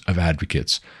 methods of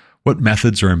advocates. What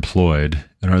methods are employed,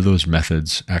 and are those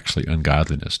methods actually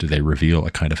ungodliness? Do they reveal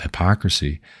a kind of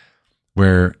hypocrisy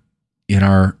where in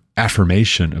our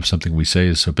affirmation of something we say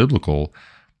is so biblical,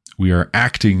 we are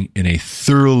acting in a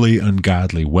thoroughly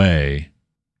ungodly way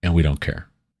and we don't care?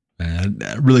 And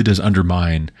that really does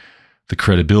undermine the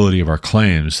credibility of our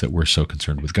claims that we're so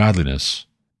concerned with godliness.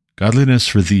 Godliness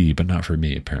for thee, but not for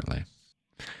me, apparently.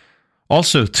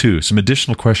 Also, too, some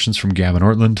additional questions from Gavin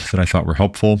Ortlund that I thought were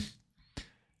helpful.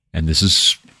 And this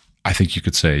is, I think you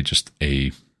could say, just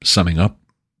a summing up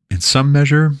in some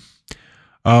measure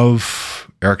of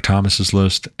Eric Thomas's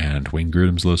list and Wayne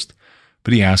Grudem's list.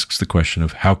 But he asks the question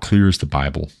of how clear is the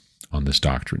Bible on this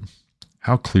doctrine?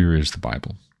 How clear is the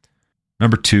Bible?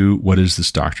 Number 2, what is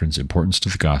this doctrine's importance to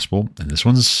the gospel? And this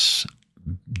one's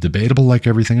debatable like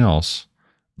everything else,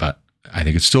 but I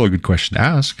think it's still a good question to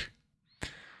ask.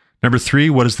 Number 3,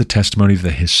 what is the testimony of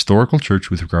the historical church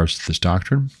with regards to this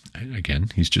doctrine? Again,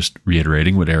 he's just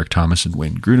reiterating what Eric Thomas and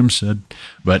Wayne Grudem said,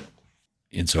 but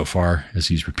insofar as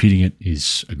he's repeating it,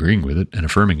 he's agreeing with it and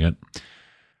affirming it.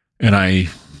 And I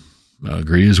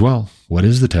agree as well. What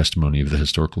is the testimony of the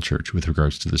historical church with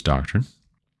regards to this doctrine?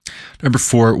 Number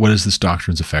 4, what is this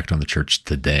doctrine's effect on the church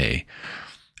today?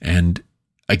 And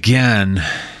again,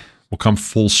 we'll come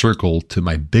full circle to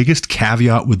my biggest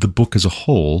caveat with the book as a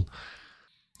whole.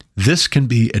 this can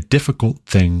be a difficult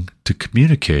thing to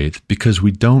communicate because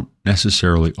we don't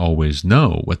necessarily always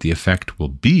know what the effect will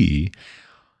be,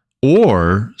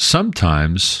 or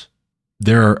sometimes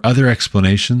there are other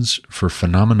explanations for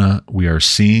phenomena we are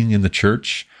seeing in the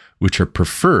church which are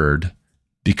preferred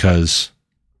because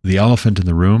the elephant in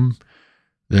the room,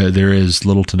 there is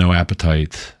little to no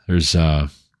appetite. There's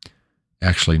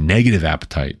actually negative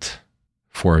appetite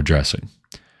for addressing.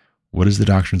 What is the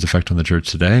doctrine's effect on the church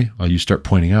today? Well, you start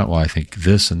pointing out, well, I think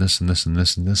this and this and this and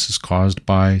this and this is caused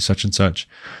by such and such.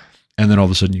 And then all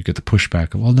of a sudden you get the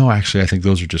pushback of, well, no, actually, I think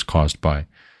those are just caused by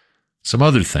some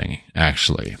other thing,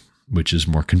 actually, which is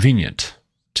more convenient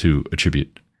to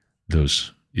attribute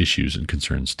those issues and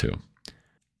concerns to.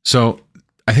 So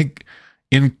I think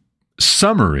in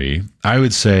summary, I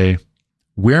would say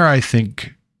where I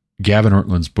think Gavin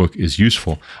Ortlund's book is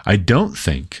useful, I don't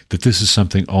think that this is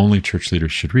something only church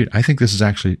leaders should read. I think this is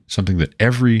actually something that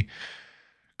every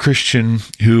Christian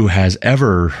who has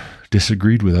ever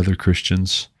disagreed with other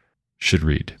Christians should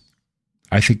read.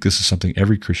 I think this is something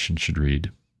every Christian should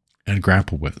read and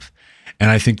grapple with.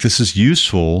 And I think this is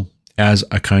useful as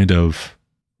a kind of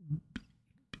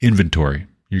inventory.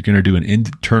 You're going to do an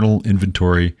internal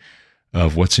inventory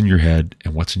of what's in your head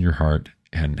and what's in your heart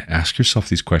and ask yourself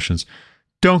these questions.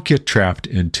 Don't get trapped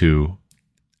into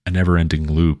a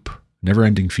never-ending loop,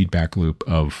 never-ending feedback loop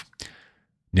of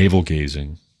navel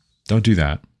gazing. Don't do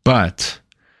that. But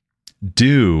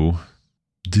do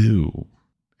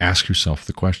ask yourself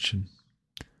the question,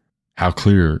 how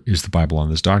clear is the Bible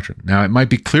on this doctrine? Now, it might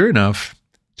be clear enough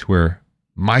to where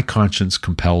my conscience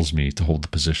compels me to hold the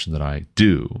position that I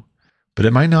do, but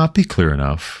it might not be clear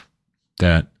enough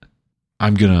that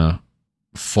I'm going to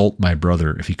fault my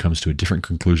brother if he comes to a different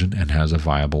conclusion and has a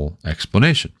viable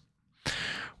explanation.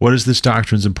 What is this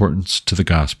doctrine's importance to the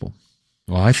gospel?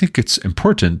 Well, I think it's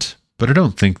important, but I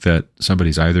don't think that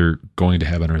somebody's either going to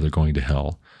heaven or they're going to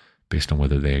hell based on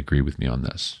whether they agree with me on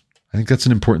this. I think that's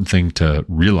an important thing to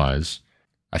realize.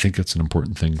 I think that's an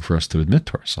important thing for us to admit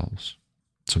to ourselves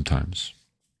sometimes.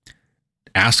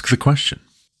 Ask the question.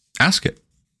 Ask it.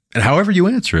 And however you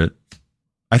answer it,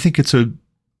 I think it's a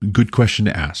good question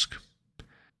to ask.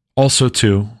 Also,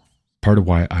 too, part of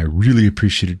why I really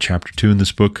appreciated chapter 2 in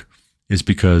this book is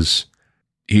because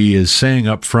he is saying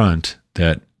up front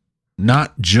that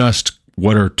not just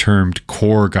what are termed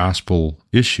core gospel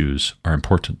issues are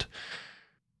important.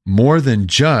 More than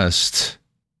just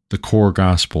the core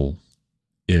gospel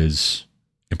is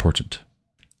important.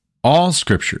 All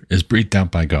scripture is breathed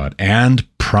out by God and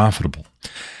profitable.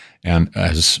 And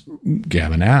as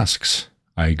Gavin asks,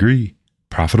 I agree.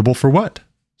 Profitable for what?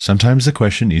 Sometimes the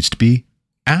question needs to be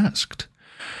asked.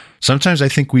 Sometimes I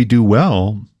think we do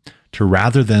well to,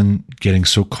 rather than getting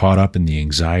so caught up in the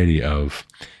anxiety of,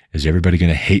 is everybody going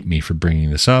to hate me for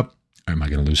bringing this up? Am I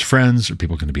going to lose friends? Are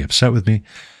people going to be upset with me?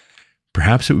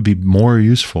 Perhaps it would be more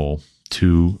useful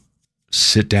to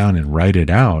sit down and write it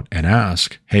out and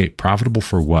ask, hey, profitable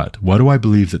for what? What do I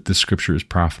believe that this scripture is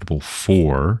profitable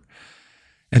for?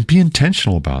 And be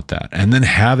intentional about that. And then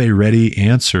have a ready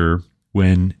answer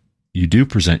when you do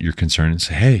present your concern and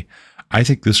say, hey, I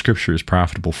think this scripture is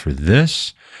profitable for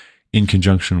this in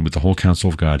conjunction with the whole counsel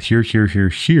of God here, here, here,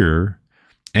 here.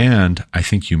 And I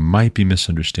think you might be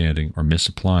misunderstanding or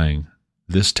misapplying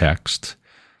this text.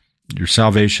 Your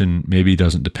salvation maybe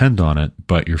doesn't depend on it,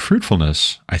 but your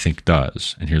fruitfulness, I think,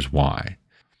 does. And here's why.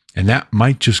 And that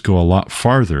might just go a lot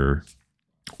farther,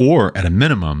 or at a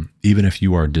minimum, even if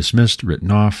you are dismissed,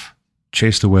 written off,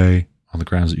 chased away on the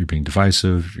grounds that you're being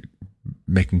divisive,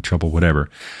 making trouble, whatever.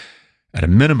 At a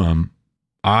minimum,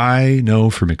 I know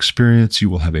from experience you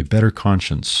will have a better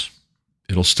conscience.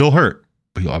 It'll still hurt,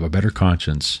 but you'll have a better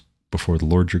conscience before the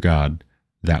Lord your God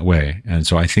that way. And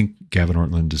so I think Gavin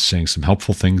Ortlund is saying some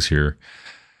helpful things here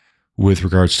with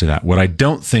regards to that. What I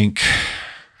don't think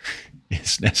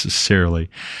is necessarily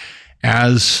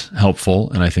as helpful,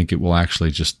 and I think it will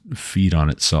actually just feed on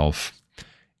itself,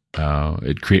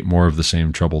 it'd create more of the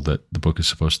same trouble that the book is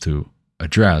supposed to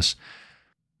address.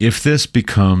 If this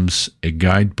becomes a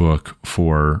guidebook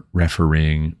for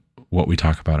refereeing what we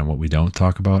talk about and what we don't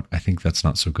talk about, I think that's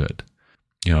not so good.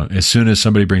 You know, as soon as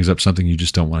somebody brings up something you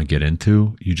just don't want to get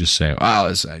into, you just say, "Oh,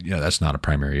 that's not a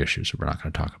primary issue, so we're not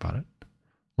going to talk about it."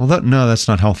 Well, that's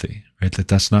not healthy, right?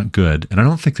 That's not good, and I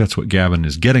don't think that's what Gavin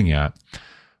is getting at.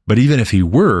 But even if he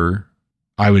were,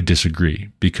 I would disagree,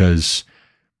 because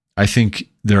I think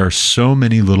there are so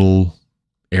many little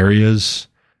areas.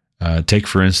 Take,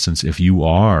 for instance, if you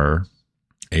are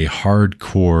a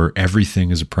hardcore, everything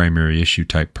is a primary issue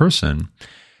type person,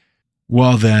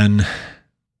 well, then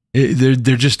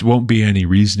there just won't be any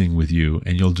reasoning with you,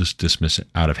 and you'll just dismiss it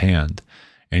out of hand.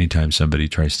 anytime somebody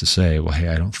tries to say, well, hey,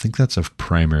 I don't think that's of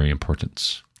primary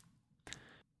importance,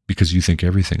 because you think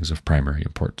everything's of primary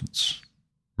importance,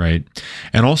 right?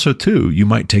 And also, too, you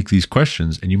might take these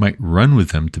questions and you might run with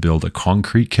them to build a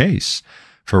concrete case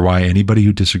for why anybody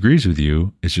who disagrees with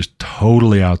you is just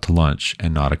totally out to lunch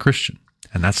and not a Christian.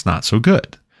 And that's not so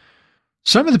good.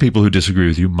 Some of the people who disagree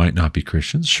with you might not be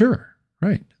Christians, sure,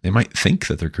 right? They might think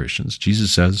that they're Christians.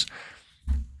 Jesus says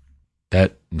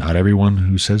that not everyone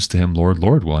who says to him, Lord,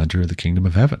 Lord, will enter the kingdom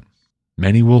of heaven.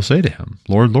 Many will say to him,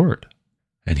 Lord, Lord.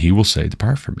 And he will say,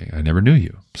 depart from me, I never knew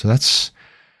you. So that's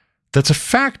a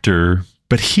factor,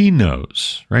 but he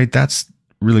knows, right? That's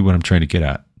really what I'm trying to get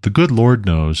at. The good Lord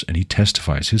knows, and he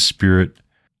testifies. His Spirit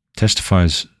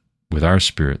testifies with our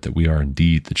spirit that we are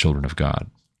indeed the children of God.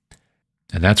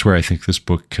 And that's where I think this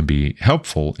book can be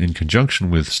helpful in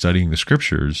conjunction with studying the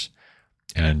Scriptures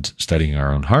and studying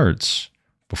our own hearts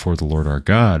before the Lord our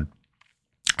God.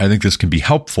 I think this can be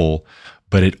helpful,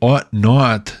 but it ought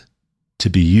not to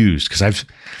be used, because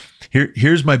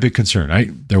here's my big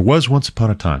concern. There was once upon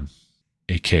a time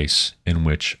a case in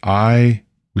which I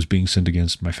was being sinned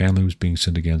against, my family was being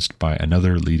sinned against by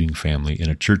another leading family in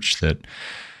a church that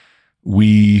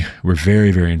we were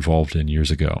very, very involved in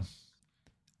years ago.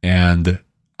 And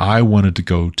I wanted to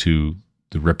go to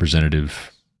the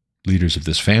representative leaders of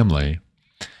this family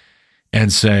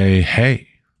and say, hey,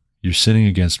 you're sinning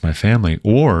against my family,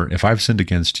 or if I've sinned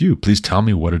against you, please tell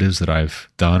me what it is that I've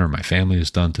done or my family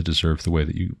has done to deserve the way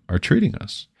that you are treating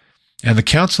us. And the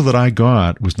counsel that I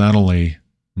got was not only,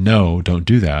 no, don't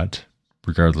do that,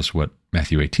 regardless what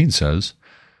Matthew 18 says,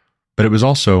 but it was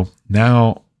also,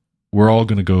 now we're all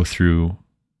going to go through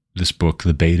this book,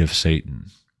 The Bait of Satan,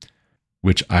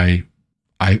 which I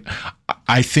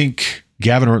think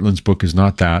Gavin Ortlund's book is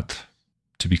not that,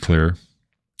 to be clear.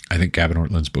 I think Gavin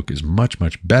Ortlund's book is much,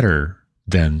 much better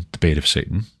than The Bait of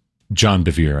Satan. John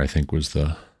Bevere, I think, was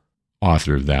the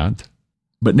author of that.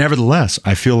 But nevertheless,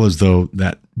 I feel as though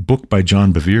that book by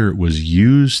John Bevere was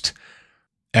used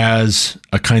as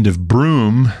a kind of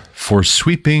broom for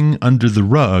sweeping under the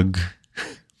rug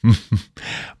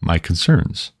my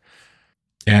concerns.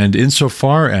 And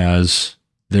insofar as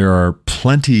there are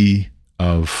plenty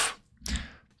of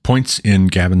points in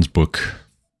Gavin's book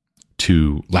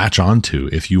to latch onto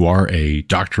if you are a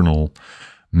doctrinal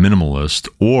minimalist,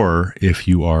 or if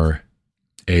you are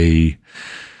a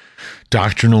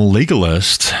doctrinal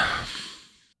legalist,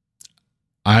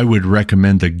 I would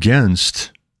recommend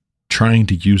against trying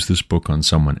to use this book on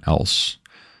someone else,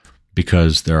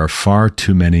 because there are far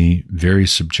too many very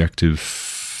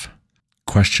subjective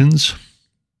questions,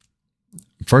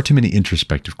 far too many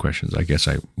introspective questions, I guess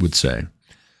I would say.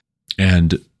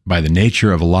 And by the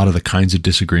nature of a lot of the kinds of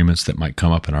disagreements that might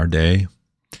come up in our day,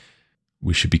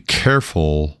 we should be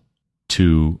careful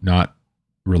to not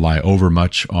rely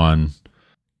overmuch on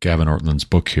Gavin Ortlund's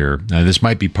book here. Now, this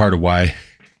might be part of why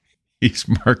he's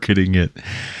marketing it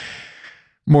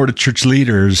more to church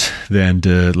leaders than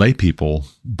to lay people,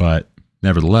 but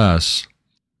nevertheless,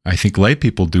 I think lay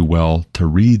people do well to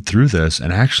read through this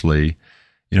and actually,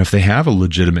 if they have a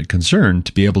legitimate concern,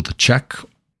 to be able to check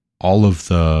all of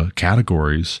the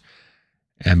categories,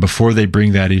 and before they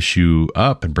bring that issue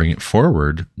up and bring it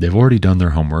forward, they've already done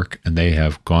their homework and they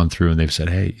have gone through and they've said,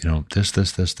 hey,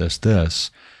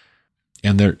 this.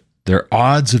 And their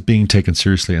odds of being taken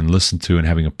seriously and listened to and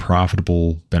having a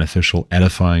profitable, beneficial,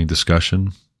 edifying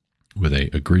discussion with an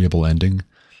agreeable ending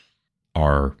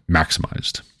are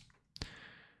maximized.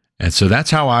 And so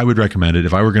that's how I would recommend it.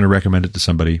 If I were going to recommend it to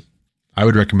somebody, I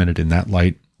would recommend it in that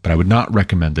light, but I would not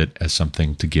recommend it as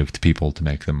something to give to people to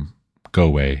make them go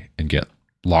away and get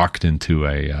locked into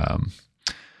a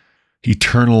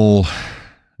eternal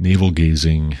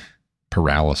navel-gazing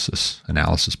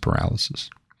analysis paralysis.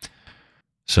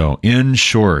 So in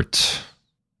short,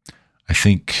 I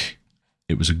think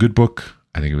it was a good book.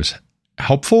 I think it was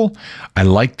helpful. I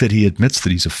like that he admits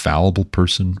that he's a fallible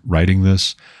person writing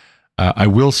this. I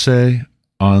will say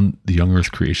on the Young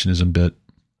Earth Creationism bit,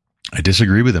 I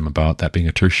disagree with him about that being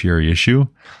a tertiary issue.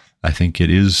 I think it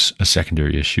is a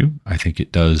secondary issue. I think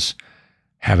it does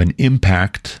have an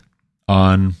impact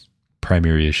on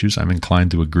primary issues. I'm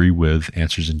inclined to agree with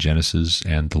Answers in Genesis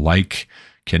and the like,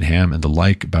 Ken Ham and the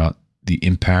like, about the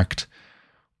impact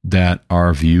that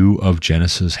our view of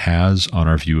Genesis has on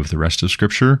our view of the rest of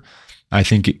Scripture. I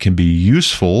think it can be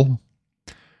useful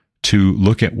to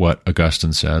look at what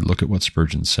Augustine said, look at what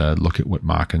Spurgeon said, look at what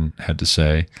Machen had to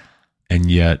say, and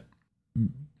yet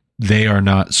they are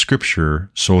not Scripture.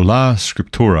 Sola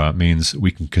Scriptura means we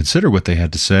can consider what they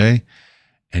had to say,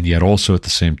 and yet also at the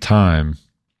same time,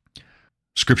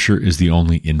 Scripture is the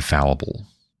only infallible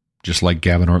just like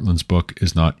Gavin Ortlund's book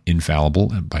is not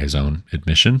infallible by his own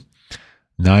admission,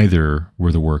 neither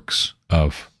were the works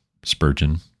of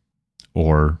Spurgeon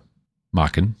or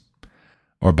Machen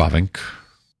or Bavinck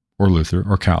or Luther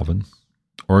or Calvin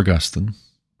or Augustine,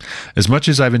 as much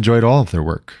as I've enjoyed all of their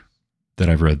work that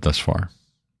I've read thus far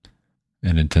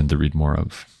and intend to read more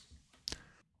of.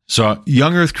 So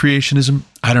young earth creationism,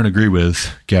 I don't agree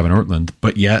with Gavin Ortlund,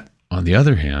 but yet, on the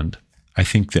other hand, I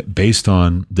think that based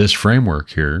on this framework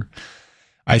here,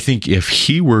 I think if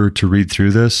he were to read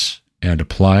through this and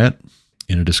apply it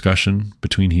in a discussion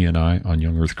between he and I on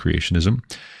young earth creationism,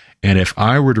 and if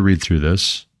I were to read through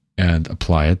this and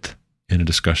apply it in a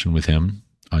discussion with him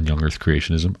on young earth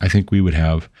creationism, I think we would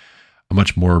have a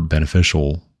much more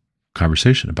beneficial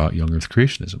conversation about young earth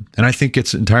creationism. And I think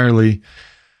it's entirely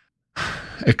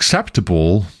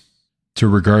acceptable to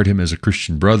regard him as a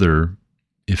Christian brother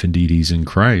if indeed he's in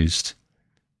Christ,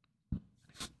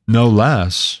 no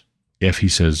less if he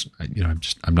says,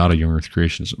 I'm not a young earth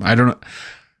creationism. I don't know.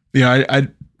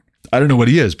 I don't know what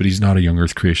he is, but he's not a young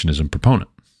earth creationism proponent.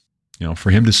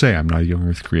 For him to say, I'm not a young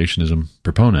earth creationism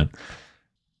proponent,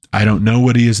 I don't know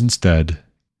what he is instead,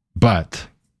 but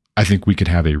I think we could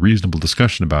have a reasonable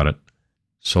discussion about it,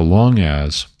 so long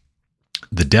as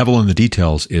the devil in the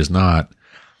details is not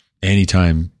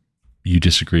anytime you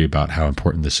disagree about how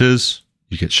important this is,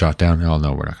 you get shot down. Oh,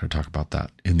 no, we're not going to talk about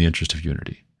that in the interest of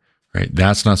unity, right?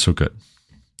 That's not so good.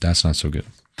 That's not so good.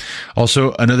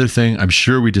 Also, another thing I'm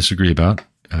sure we disagree about,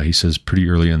 he says pretty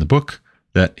early in the book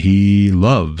that he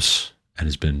loves and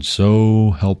has been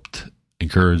so helped,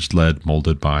 encouraged, led,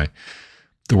 molded by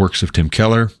the works of Tim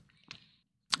Keller.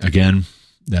 Again,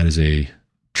 that is a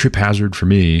trip hazard for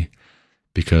me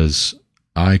because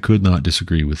I could not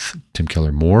disagree with Tim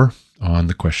Keller more on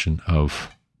the question of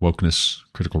wokeness,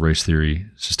 critical race theory,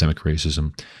 systemic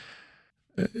racism.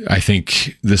 I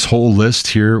think this whole list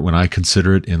here, when I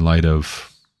consider it in light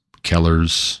of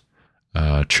Keller's,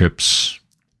 Tripp's,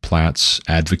 Platt's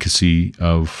advocacy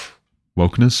of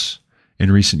wokeness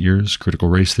in recent years, critical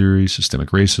race theory, systemic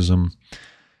racism,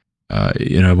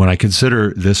 when I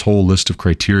consider this whole list of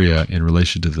criteria in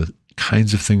relation to the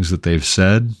kinds of things that they've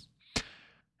said,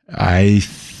 I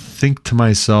think to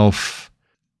myself,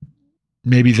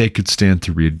 maybe they could stand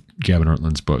to read Gavin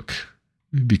Ortlund's book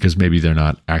because maybe they're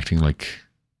not acting like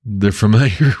they're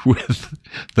familiar with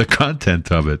the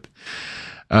content of it.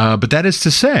 But that is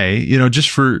to say, just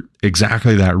for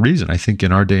exactly that reason, I think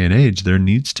in our day and age, there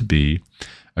needs to be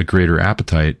a greater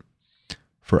appetite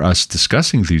for us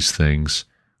discussing these things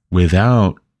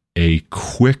without a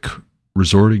quick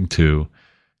resorting to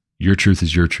your truth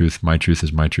is your truth, my truth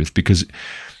is my truth. Because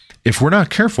if we're not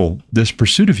careful, this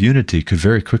pursuit of unity could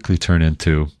very quickly turn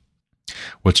into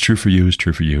what's true for you is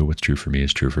true for you, what's true for me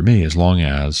is true for me, as long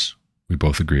as we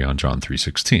both agree on John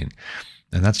 3:16.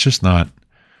 And that's just not,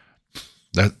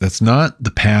 that's not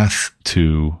the path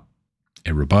to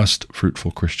a robust,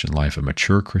 fruitful Christian life, a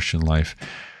mature Christian life.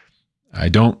 I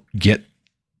don't get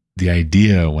the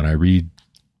idea when I read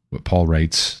what Paul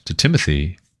writes to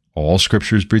Timothy, all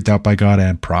scripture is breathed out by God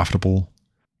and profitable,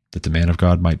 that the man of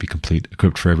God might be complete,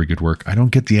 equipped for every good work. I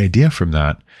don't get the idea from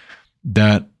that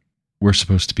we're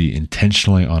supposed to be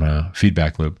intentionally on a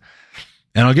feedback loop.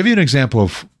 And I'll give you an example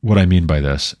of what I mean by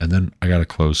this, and then I got to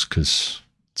close because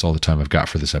it's all the time I've got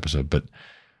for this episode. But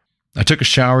I took a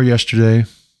shower yesterday,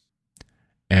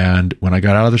 and when I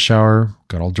got out of the shower,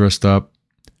 got all dressed up,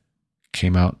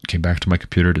 came back to my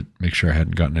computer to make sure I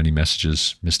hadn't gotten any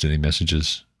messages, missed any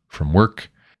messages from work.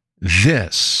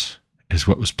 This is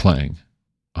what was playing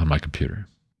on my computer.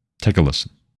 Take a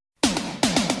listen.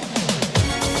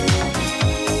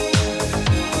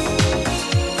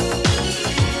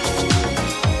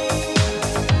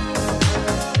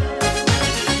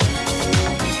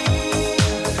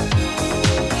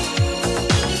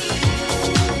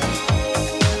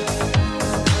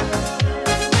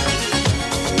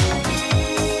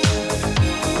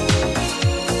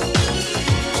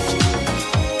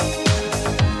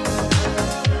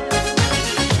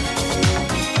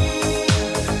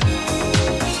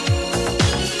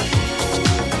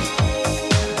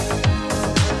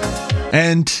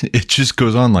 And it just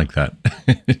goes on like that.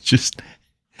 It just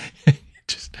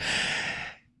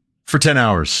for 10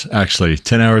 hours, actually,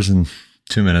 10 hours and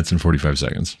 2 minutes and 45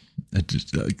 seconds.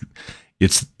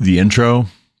 It's the intro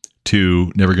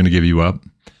to Never Gonna Give You Up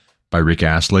by Rick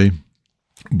Astley,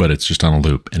 but it's just on a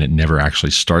loop and it never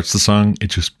actually starts the song.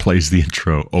 It just plays the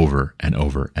intro over and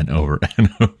over and over and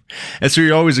over. And so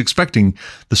you're always expecting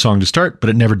the song to start, but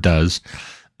it never does.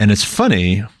 And it's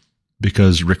funny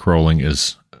because Rick Rolling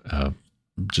is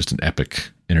just an epic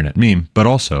internet meme, but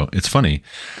also it's funny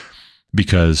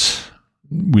because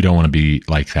we don't want to be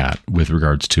like that with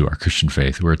regards to our Christian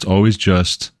faith, where it's always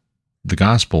just the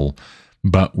gospel,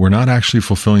 but we're not actually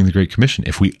fulfilling the Great Commission.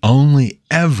 If we only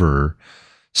ever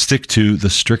stick to the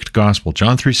strict gospel,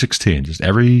 John 3:16, just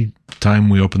every time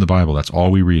we open the Bible, that's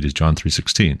all we read is John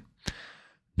 3:16.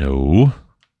 No,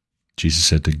 Jesus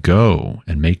said to go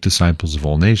and make disciples of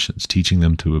all nations, teaching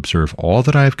them to observe all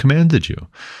that I have commanded you.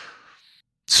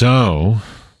 So,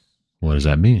 what does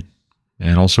that mean?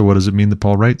 And also, what does it mean that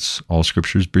Paul writes, all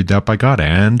scripture is breathed out by God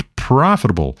and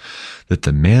profitable, that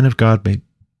the man of God may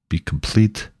be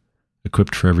complete,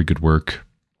 equipped for every good work.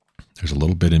 There's a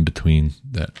little bit in between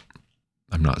that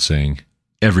I'm not saying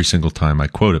every single time I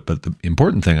quote it, but the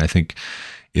important thing, I think,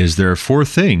 is there are 4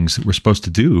 things that we're supposed to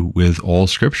do with all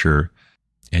scripture,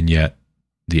 and yet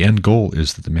the end goal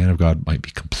is that the man of God might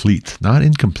be complete, not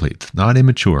incomplete, not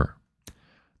immature,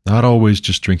 not always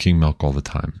just drinking milk all the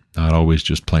time, not always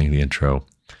just playing the intro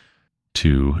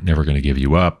to Never Gonna Give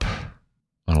You Up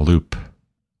on a loop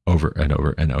over and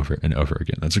over and over and over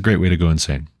again. That's a great way to go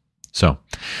insane. So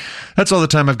that's all the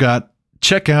time I've got.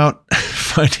 Check out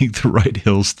Finding the Right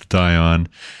Hills to Die On,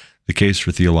 The Case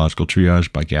for Theological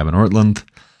Triage by Gavin Ortlund.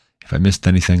 If I missed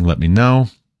anything, let me know.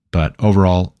 But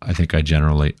overall, I think I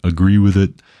generally agree with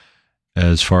it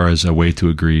as far as a way to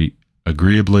agree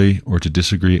agreeably or to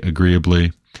disagree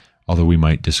agreeably, although we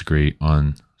might disagree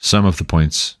on some of the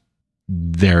points.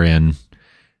 Therein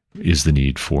is the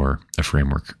need for a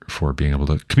framework for being able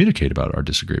to communicate about our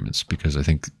disagreements, because I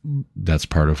think that's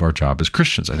part of our job as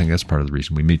Christians. I think that's part of the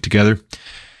reason we meet together.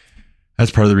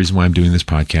 That's part of the reason why I'm doing this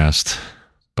podcast.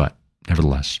 But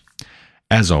nevertheless,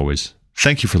 as always,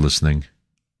 thank you for listening.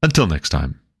 Until next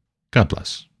time, God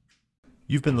bless.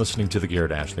 You've been listening to The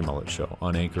Garrett Ashley Mullet Show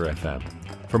on Anchor FM.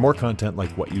 For more content like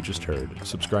what you just heard,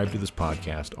 subscribe to this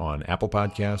podcast on Apple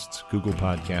Podcasts, Google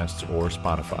Podcasts, or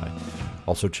Spotify.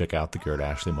 Also check out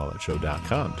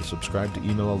thegarrettashleymulletshow.com to subscribe to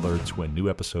email alerts when new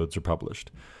episodes are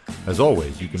published. As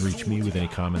always, you can reach me with any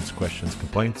comments, questions,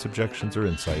 complaints, objections, or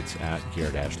insights at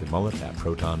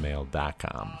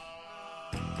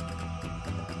garrettashleyMullet@protonmail.com.